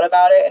clearly thought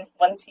about it, and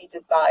once he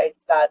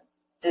decides that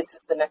this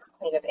is the next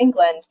Queen of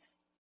England,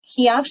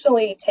 he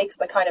actually takes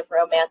the kind of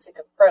romantic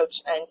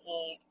approach, and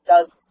he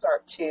does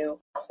start to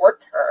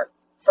court her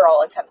for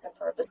all intents and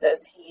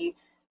purposes. He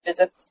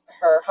visits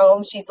her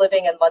home. She's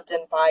living in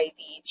London by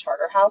the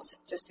Charterhouse,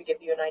 just to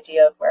give you an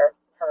idea of where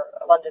her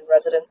London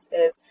residence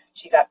is.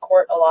 She's at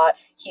court a lot.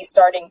 He's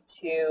starting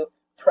to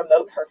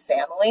promote her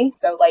family.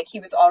 So he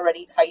was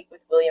already tight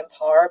with William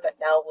Parr, but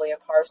now William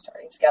Parr is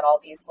starting to get all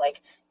these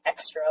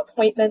extra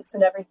appointments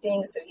and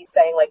everything. So he's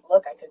saying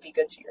look, I could be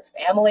good to your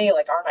family.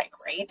 Aren't I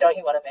great? Don't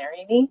you want to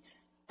marry me?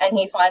 And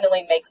he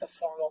finally makes a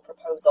formal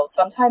proposal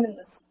sometime in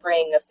the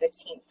spring of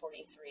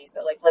 1543.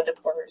 So Linda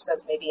Porter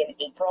says maybe in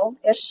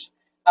April-ish,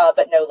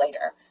 but no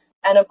later.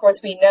 And of course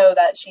we know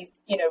that she's,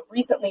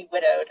 recently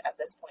widowed at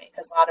this point,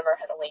 because Latimer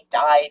had only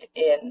died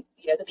in,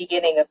 the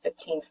beginning of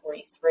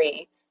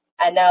 1543.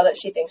 And now that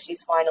she thinks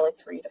she's finally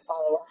free to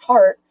follow her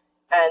heart,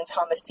 and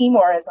Thomas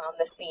Seymour is on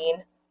the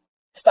scene,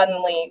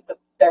 suddenly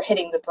they're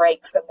hitting the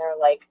brakes and they're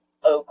like,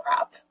 oh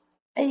crap.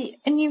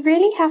 And you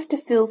really have to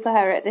feel for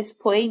her at this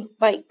point.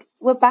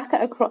 We're back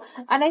at a cross.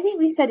 And I think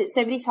we said it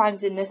so many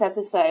times in this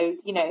episode,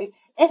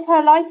 if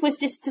her life was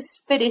just to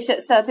finish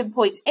at certain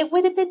points, it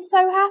would have been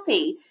so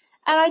happy.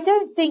 And I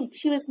don't think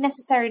she was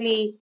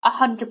necessarily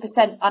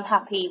 100%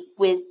 unhappy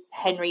with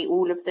Henry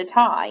all of the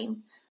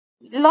time.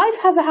 Life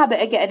has a habit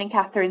of getting in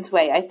Catherine's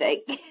way, I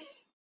think.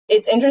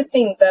 It's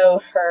interesting,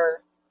 though,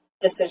 her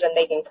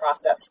decision-making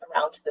process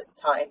around this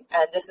time.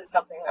 And this is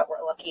something that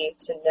we're lucky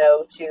to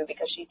know, too,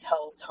 because she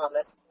tells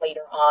Thomas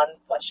later on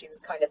what she was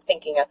kind of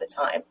thinking at the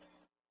time.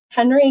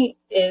 Henry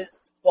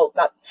is, well,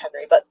 not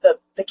Henry, but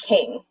the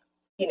king,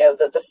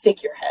 the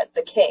figurehead,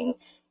 the king,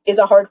 is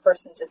a hard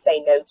person to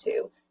say no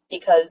to,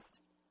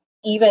 because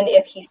even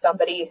if he's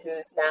somebody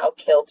who's now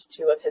killed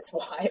 2 of his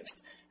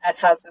wives and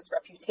has this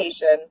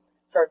reputation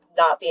for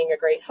not being a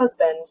great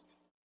husband,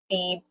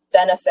 the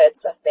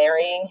benefits of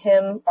marrying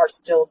him are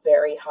still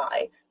very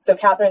high. So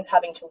Catherine's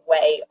having to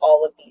weigh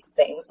all of these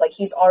things.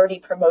 He's already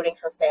promoting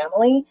her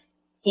family.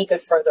 He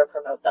could further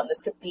promote them.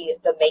 This could be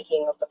the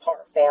making of the Parr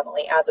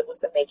family, as it was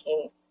the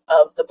making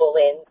of the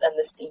Boleyns and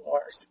the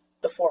Seymours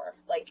before.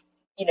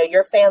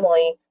 Your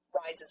family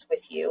rises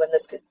with you, and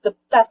this is the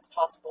best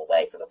possible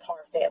way for the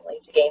Parr family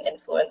to gain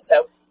influence.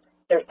 So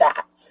there's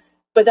that.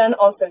 But then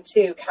also,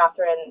 too,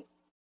 Catherine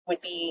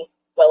would be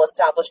well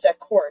established at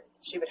court.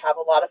 She would have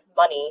a lot of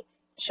money.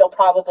 She'll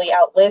probably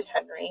outlive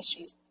Henry.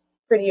 She's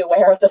pretty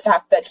aware of the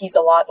fact that he's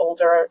a lot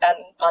older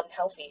and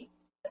unhealthy.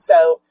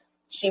 So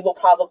she will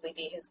probably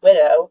be his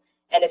widow.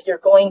 And if you're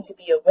going to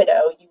be a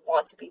widow, you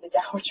want to be the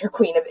Dowager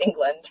Queen of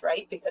England,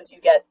 right? Because you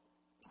get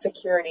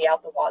security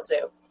out the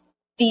wazoo.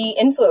 The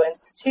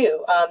influence,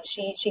 too,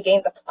 she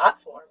gains a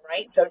platform,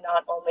 right? So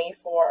not only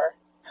for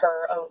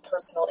her own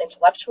personal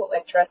intellectual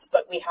interests,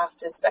 but we have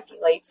to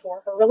speculate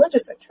for her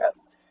religious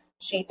interests.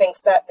 She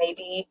thinks that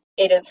maybe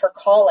it is her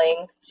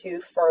calling to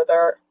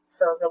further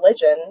her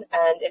religion,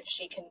 and if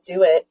she can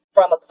do it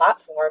from a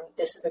platform,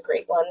 this is a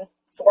great one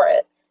for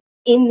it.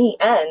 In the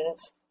end,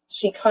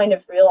 she kind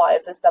of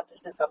realizes that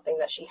this is something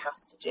that she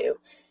has to do.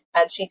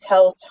 And she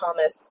tells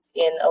Thomas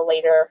in a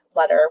later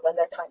letter, when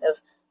they're kind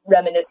of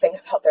reminiscing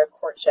about their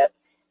courtship,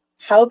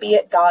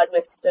 "Howbeit God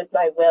withstood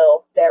my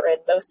will therein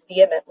most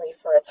vehemently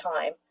for a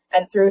time,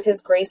 and through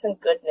his grace and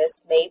goodness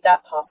made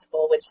that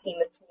possible which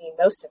seemeth to me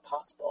most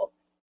impossible.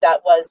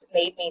 That was,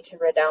 made me to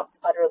renounce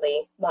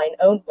utterly mine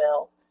own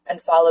will,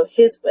 and follow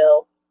his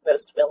will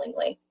most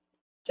willingly."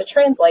 To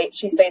translate,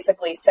 she's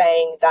basically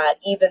saying that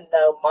even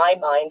though my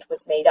mind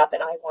was made up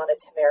and I wanted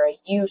to marry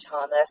you,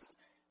 Thomas,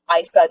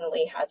 I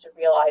suddenly had to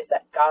realize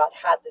that God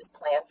had this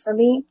plan for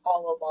me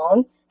all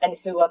along, and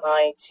who am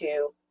I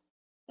to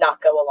not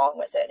go along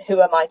with it?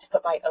 Who am I to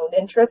put my own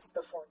interests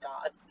before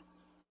God's?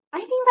 I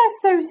think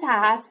that's so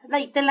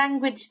sad. The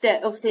language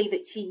that obviously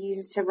that she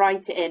uses to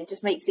write it in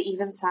just makes it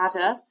even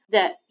sadder.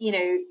 That,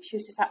 she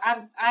was just like,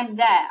 I'm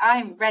there,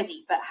 I'm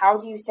ready, but how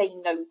do you say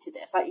no to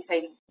this? Like you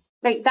say,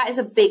 that is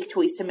a big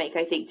choice to make,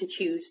 I think, to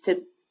choose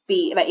to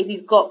be, if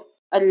you've got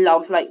a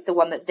love like the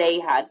one that they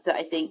had, that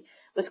I think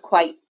was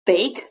quite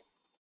big,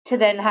 to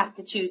then have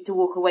to choose to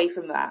walk away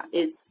from that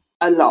is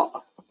a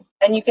lot.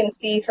 And you can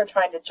see her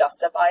trying to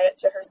justify it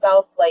to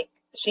herself.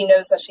 She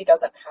knows that she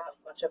doesn't have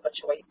much of a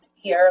choice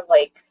here.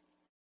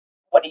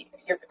 What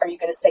are you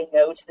going to say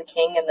no to the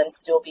king and then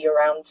still be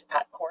around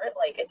at court?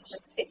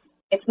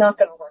 It's not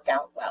going to work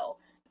out well.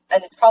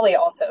 And it's probably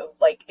also,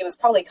 it was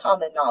probably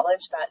common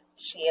knowledge that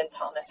she and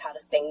Thomas had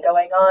a thing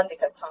going on,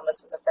 because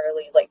Thomas was a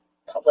fairly,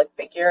 public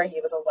figure. He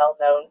was a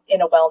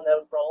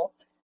well-known role.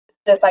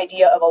 This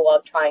idea of a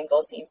love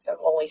triangle seems to have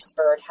only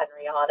spurred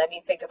Henry on. I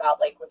mean, think about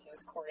like when he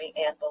was courting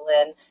Anne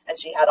Boleyn and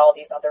she had all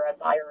these other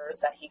admirers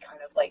that he kind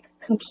of like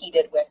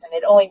competed with, and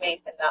it only made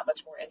him that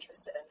much more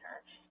interested in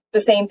her.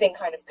 The same thing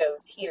kind of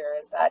goes here,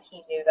 is that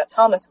he knew that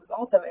Thomas was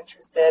also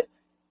interested,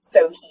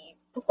 so he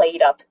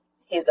played up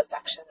his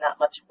affection that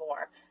much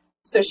more.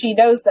 So she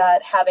knows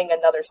that having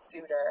another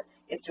suitor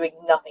is doing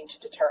nothing to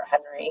deter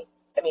Henry.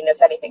 I mean, if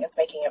anything, it's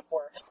making it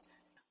worse.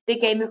 The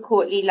game of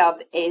courtly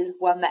love is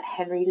one that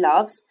Henry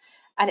loves.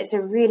 And it's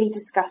a really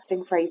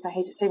disgusting phrase, and I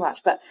hate it so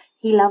much, but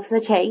he loves the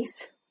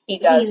chase. He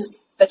does.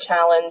 The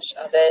challenge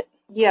of it.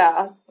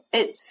 Yeah,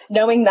 it's...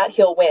 knowing that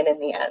he'll win in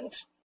the end.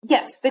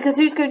 Yes, because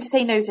who's going to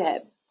say no to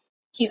him?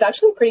 He's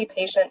actually pretty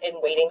patient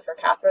in waiting for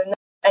Catherine,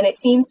 and it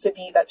seems to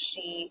be that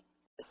she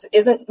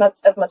isn't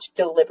as much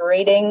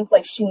deliberating.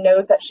 Like, she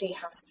knows that she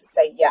has to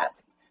say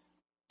yes.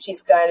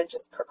 She's kind of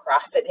just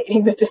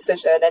procrastinating the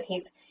decision, and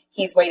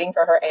he's waiting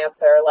for her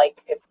answer,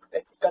 like,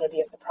 it's going to be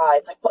a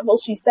surprise. Like, what will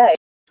she say?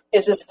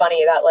 It's just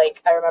funny that,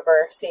 like, I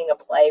remember seeing a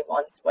play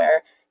once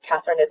where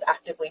Catherine is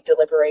actively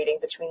deliberating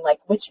between, like,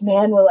 which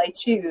man will I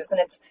choose?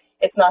 And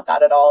it's not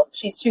that at all.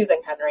 She's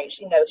choosing Henry.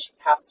 She knows she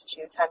has to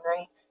choose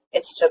Henry.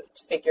 It's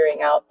just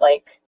figuring out,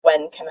 like,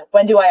 when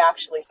do I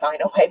actually sign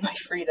away my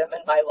freedom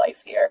and my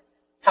life here?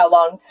 How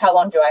long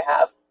do I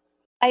have?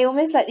 I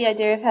almost like the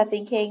idea of her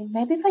thinking,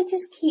 maybe if I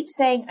just keep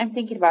saying, I'm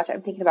thinking about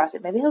it,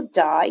 maybe he'll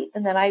die,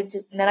 and then I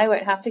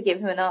won't have to give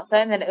him an answer,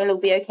 and then it'll all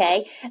be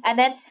okay. And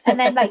then,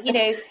 like, you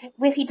know,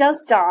 if he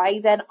does die,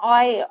 then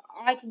I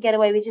can get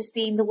away with just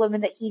being the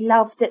woman that he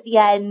loved at the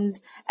end,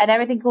 and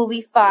everything will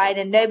be fine,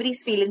 and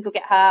nobody's feelings will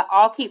get hurt.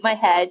 I'll keep my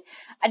head.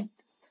 And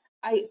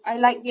I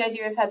like the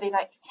idea of her being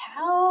like,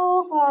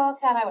 how long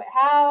can I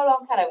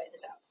wait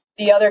this out?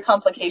 The other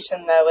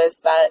complication, though, is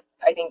that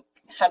I think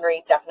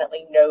Henry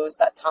definitely knows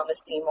that Thomas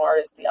Seymour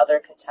is the other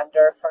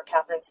contender for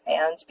Catherine's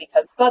hand,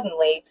 because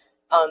suddenly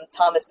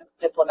Thomas's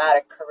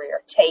diplomatic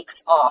career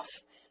takes off,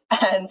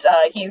 and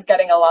he's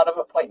getting a lot of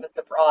appointments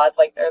abroad.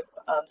 Like, there's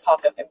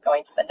talk of him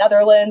going to the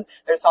Netherlands,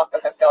 there's talk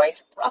of him going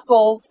to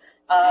Brussels,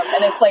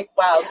 and it's like,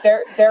 wow,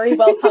 very, very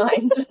well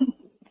timed.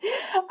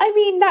 I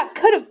mean, that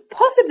couldn't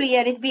possibly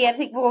be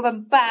anything more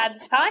than bad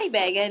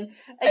timing, and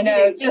I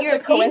know, the just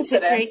European a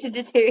coincidence. situation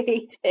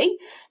deteriorating.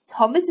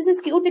 Thomas is a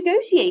skilled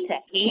negotiator.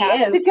 He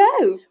has is. to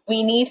go.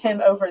 We need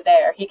him over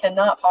there. He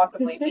cannot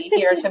possibly be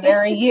here to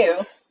marry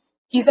you.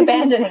 He's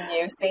abandoning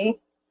you, see?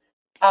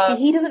 See,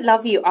 he doesn't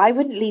love you. I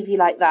wouldn't leave you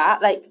like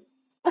that. Like,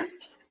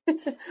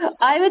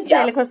 I would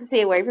sail across the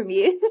sea away from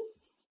you.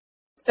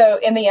 So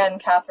in the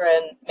end,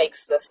 Catherine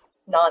makes this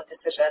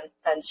non-decision,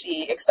 and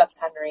she accepts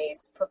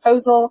Henry's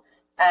proposal,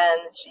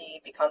 and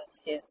she becomes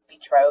his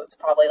betrothed,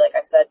 probably, like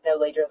I said, no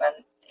later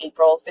than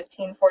April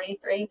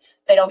 1543.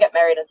 They don't get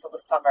married until the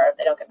summer.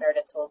 They don't get married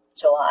until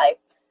July.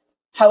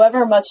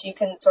 However much you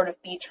can sort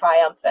of be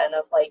triumphant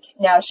of, like,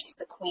 now she's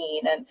the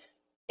queen, and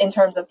in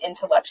terms of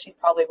intellect, she's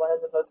probably one of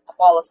the most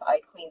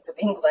qualified queens of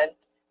England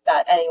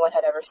that anyone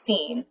had ever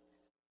seen.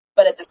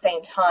 But at the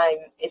same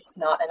time, it's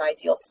not an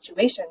ideal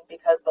situation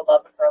because the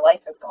love of her life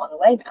has gone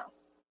away now.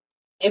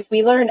 If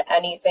we learn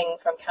anything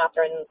from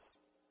Catherine's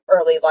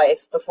early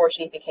life before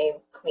she became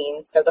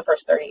queen, so the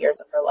first 30 years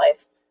of her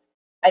life,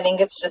 I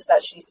think it's just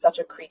that she's such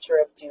a creature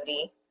of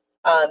duty.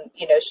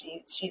 You know,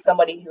 she's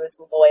somebody who is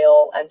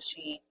loyal, and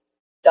she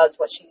does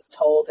what she's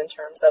told in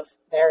terms of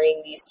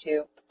marrying these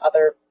two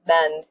other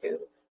men who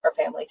her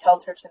family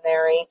tells her to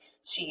marry.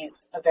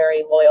 She's a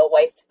very loyal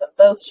wife to them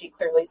both. She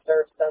clearly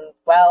serves them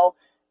well.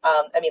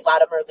 I mean,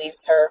 Latimer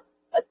leaves her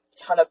a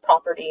ton of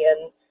property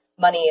and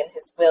money in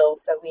his will,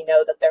 so we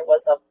know that there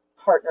was a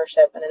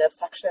partnership and an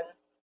affection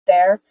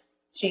there.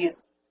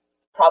 She's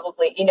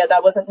probably, you know,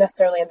 that wasn't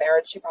necessarily a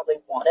marriage she probably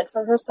wanted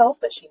for herself,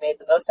 but she made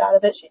the most out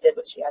of it. She did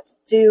what she had to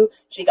do.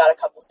 She got a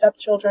couple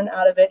stepchildren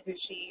out of it who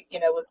she, you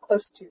know, was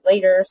close to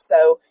later.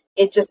 So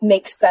it just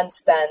makes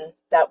sense then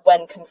that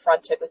when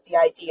confronted with the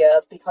idea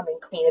of becoming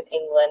Queen of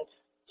England,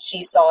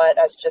 she saw it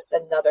as just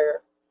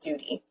another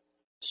duty.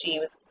 She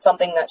was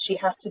something that she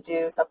has to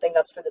do, something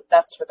that's for the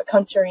best for the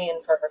country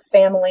and for her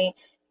family,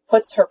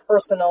 puts her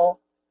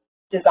personal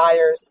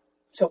desires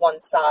to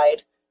one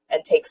side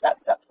and takes that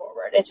step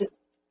forward.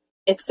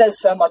 It says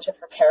so much of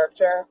her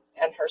character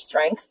and her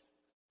strength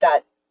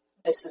that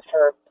this is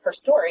her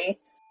story.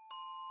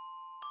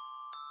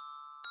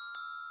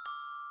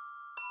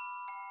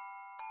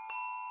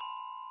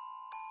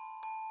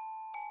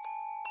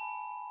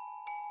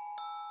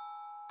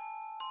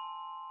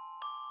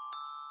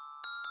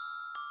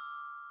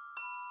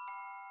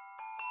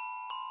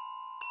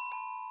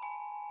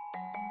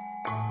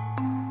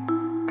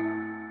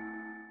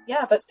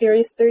 Yeah, but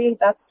Series 3,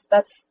 that's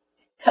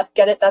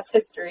get it, that's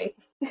history.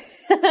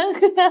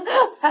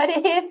 Heard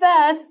it here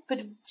first. But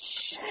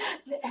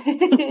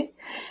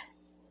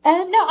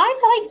No,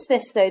 I've liked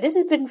this though. This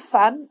has been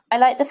fun. I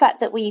like the fact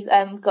that we've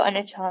gotten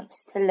a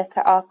chance to look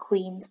at our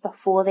queens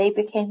before they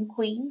became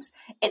queens.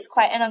 It's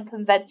quite an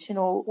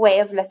unconventional way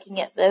of looking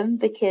at them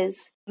because,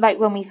 like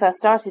when we first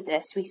started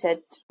this, we said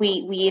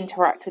we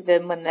interact with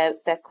them when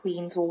they're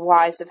queens or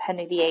wives of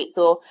Henry VIII,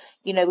 or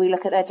we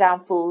look at their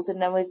downfalls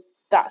and then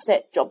that's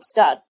it, job's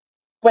done.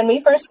 When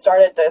we first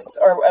started this,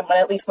 or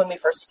at least when we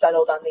first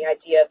settled on the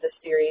idea of the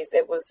series,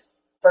 it was,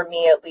 for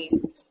me at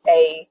least,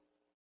 a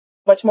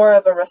much more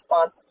of a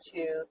response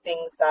to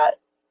things that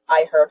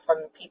I heard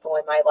from people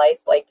in my life,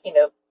 like,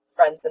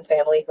 friends and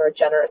family who are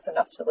generous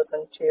enough to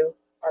listen to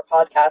our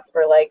podcast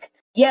were like,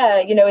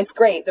 yeah, it's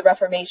great, the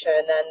Reformation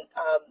and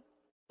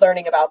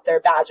learning about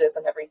their badges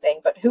and everything,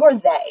 but who are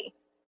they?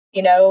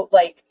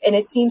 And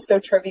it seems so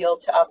trivial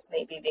to us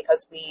maybe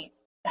because we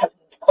have,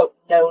 quote,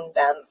 known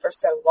them for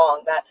so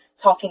long, that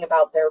talking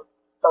about their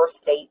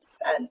birth dates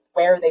and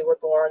where they were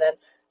born and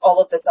all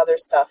of this other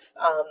stuff,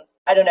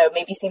 I don't know,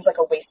 maybe seems like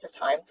a waste of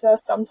time to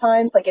us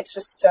sometimes. Like, it's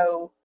just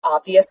so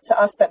obvious to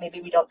us that maybe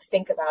we don't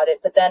think about it.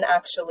 But then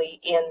actually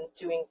in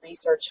doing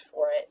research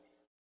for it,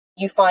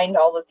 you find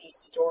all of these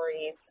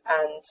stories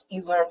and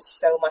you learn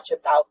so much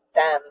about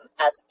them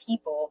as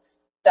people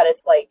that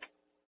it's like,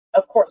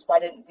 of course, why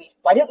didn't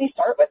we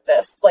start with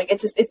this? Like,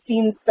 it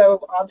seems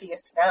so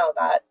obvious now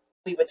that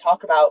we would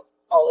talk about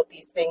all of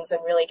these things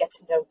and really get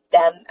to know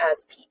them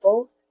as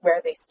people,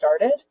 where they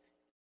started.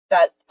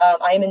 That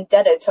I am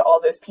indebted to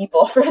all those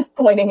people for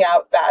pointing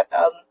out that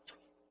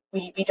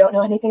we don't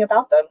know anything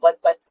about them.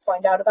 Let's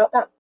find out about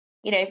them.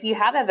 If you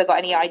have ever got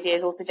any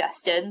ideas or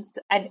suggestions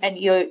and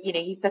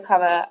you've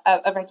become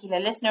a regular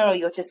listener or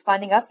you're just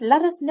finding us,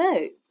 let us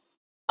know.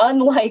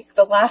 Unlike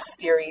the last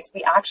series,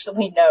 we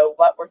actually know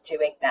what we're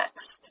doing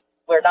next.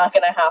 We're not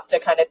going to have to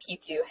kind of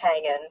keep you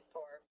hanging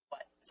for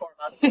 4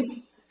 months.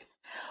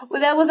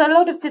 Well, there was a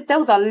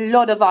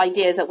lot of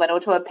ideas that went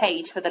onto a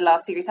page for the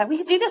last series. Like, we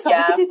could do this one.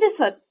 Yeah. We could do this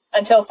one.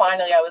 Until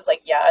finally I was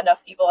like, yeah,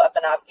 enough people have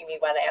been asking me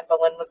when Anne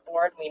Boleyn was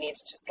born. We need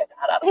to just get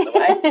that out of the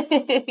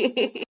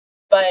way.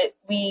 But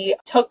we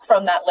took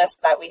from that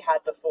list that we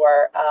had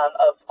before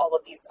of all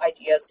of these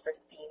ideas for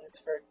themes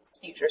for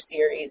future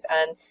series,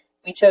 and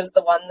we chose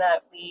the one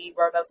that we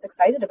were most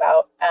excited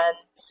about, and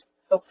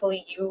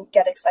hopefully you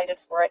get excited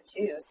for it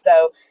too.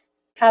 So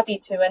happy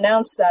to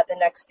announce that the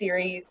next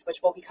series,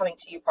 which will be coming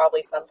to you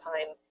probably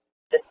sometime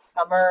this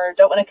summer,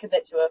 don't want to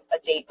commit to a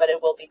date, but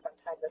it will be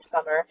sometime this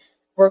summer,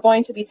 we're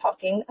going to be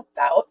talking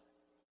about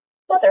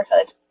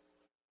motherhood.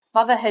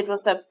 Motherhood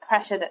was the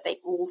pressure that they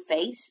all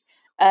face.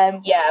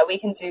 Yeah, we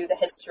can do the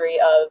history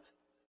of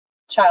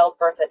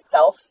childbirth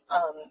itself,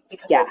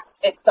 because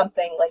it's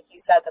something, like you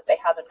said, that they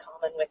have in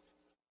common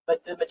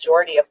with the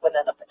majority of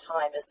women of the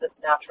time, is this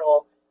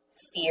natural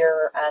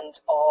fear and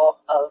awe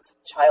of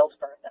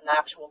childbirth and the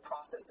actual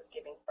process of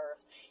giving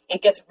birth.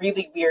 It gets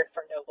really weird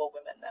for noble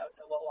women, though,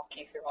 so we'll walk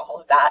you through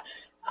all of that.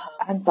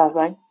 I'm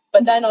buzzing.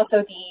 But then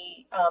also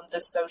the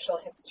social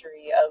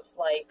history of,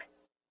 like,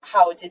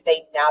 how did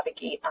they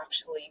navigate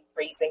actually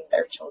raising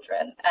their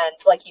children? And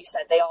like you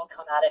said, they all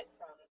come at it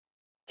from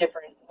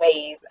different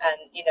ways.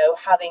 And,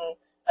 having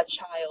a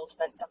child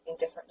meant something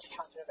different to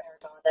Catherine of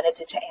Aragon than it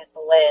did to Anne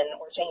Boleyn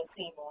or Jane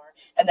Seymour.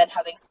 And then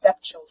having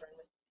stepchildren,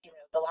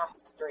 the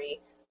last 3,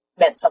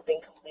 meant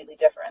something completely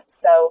different.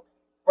 So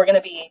we're going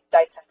to be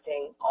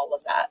dissecting all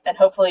of that. And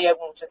hopefully it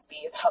won't just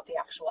be about the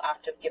actual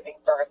act of giving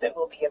birth. It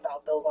will be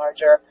about the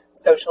larger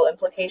social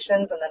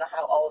implications and then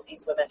how all of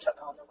these women took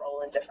on the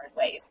role in different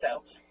ways.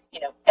 So,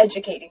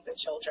 educating the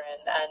children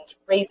and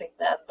raising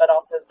them, but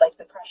also like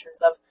the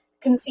pressures of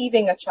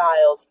conceiving a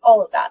child,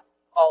 all of that.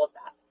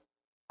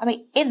 I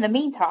mean, in the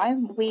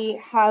meantime,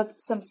 we have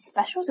some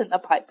specials in the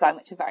pipeline,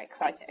 which are very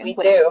exciting. We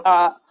do.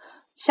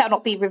 Shall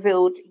not be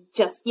revealed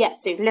just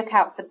yet, so look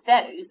out for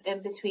those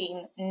in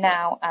between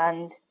now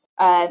and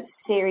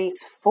series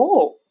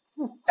 4.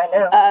 I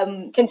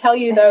know. Can tell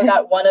you, though,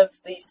 that one of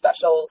these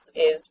specials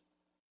is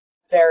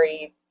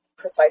very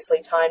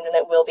precisely timed, and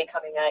it will be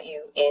coming at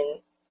you in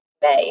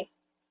May.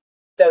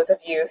 Those of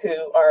you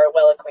who are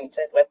well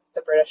acquainted with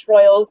the British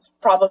royals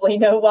probably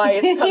know why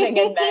it's coming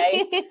in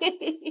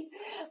May.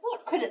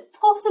 What could it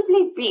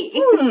possibly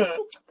be?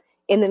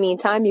 In the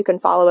meantime, you can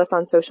follow us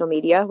on social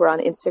media. We're on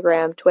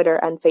Instagram, Twitter,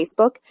 and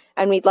Facebook,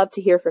 and we'd love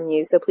to hear from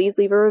you, so please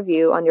leave a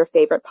review on your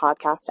favorite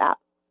podcast app.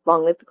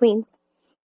 Long live the Queens.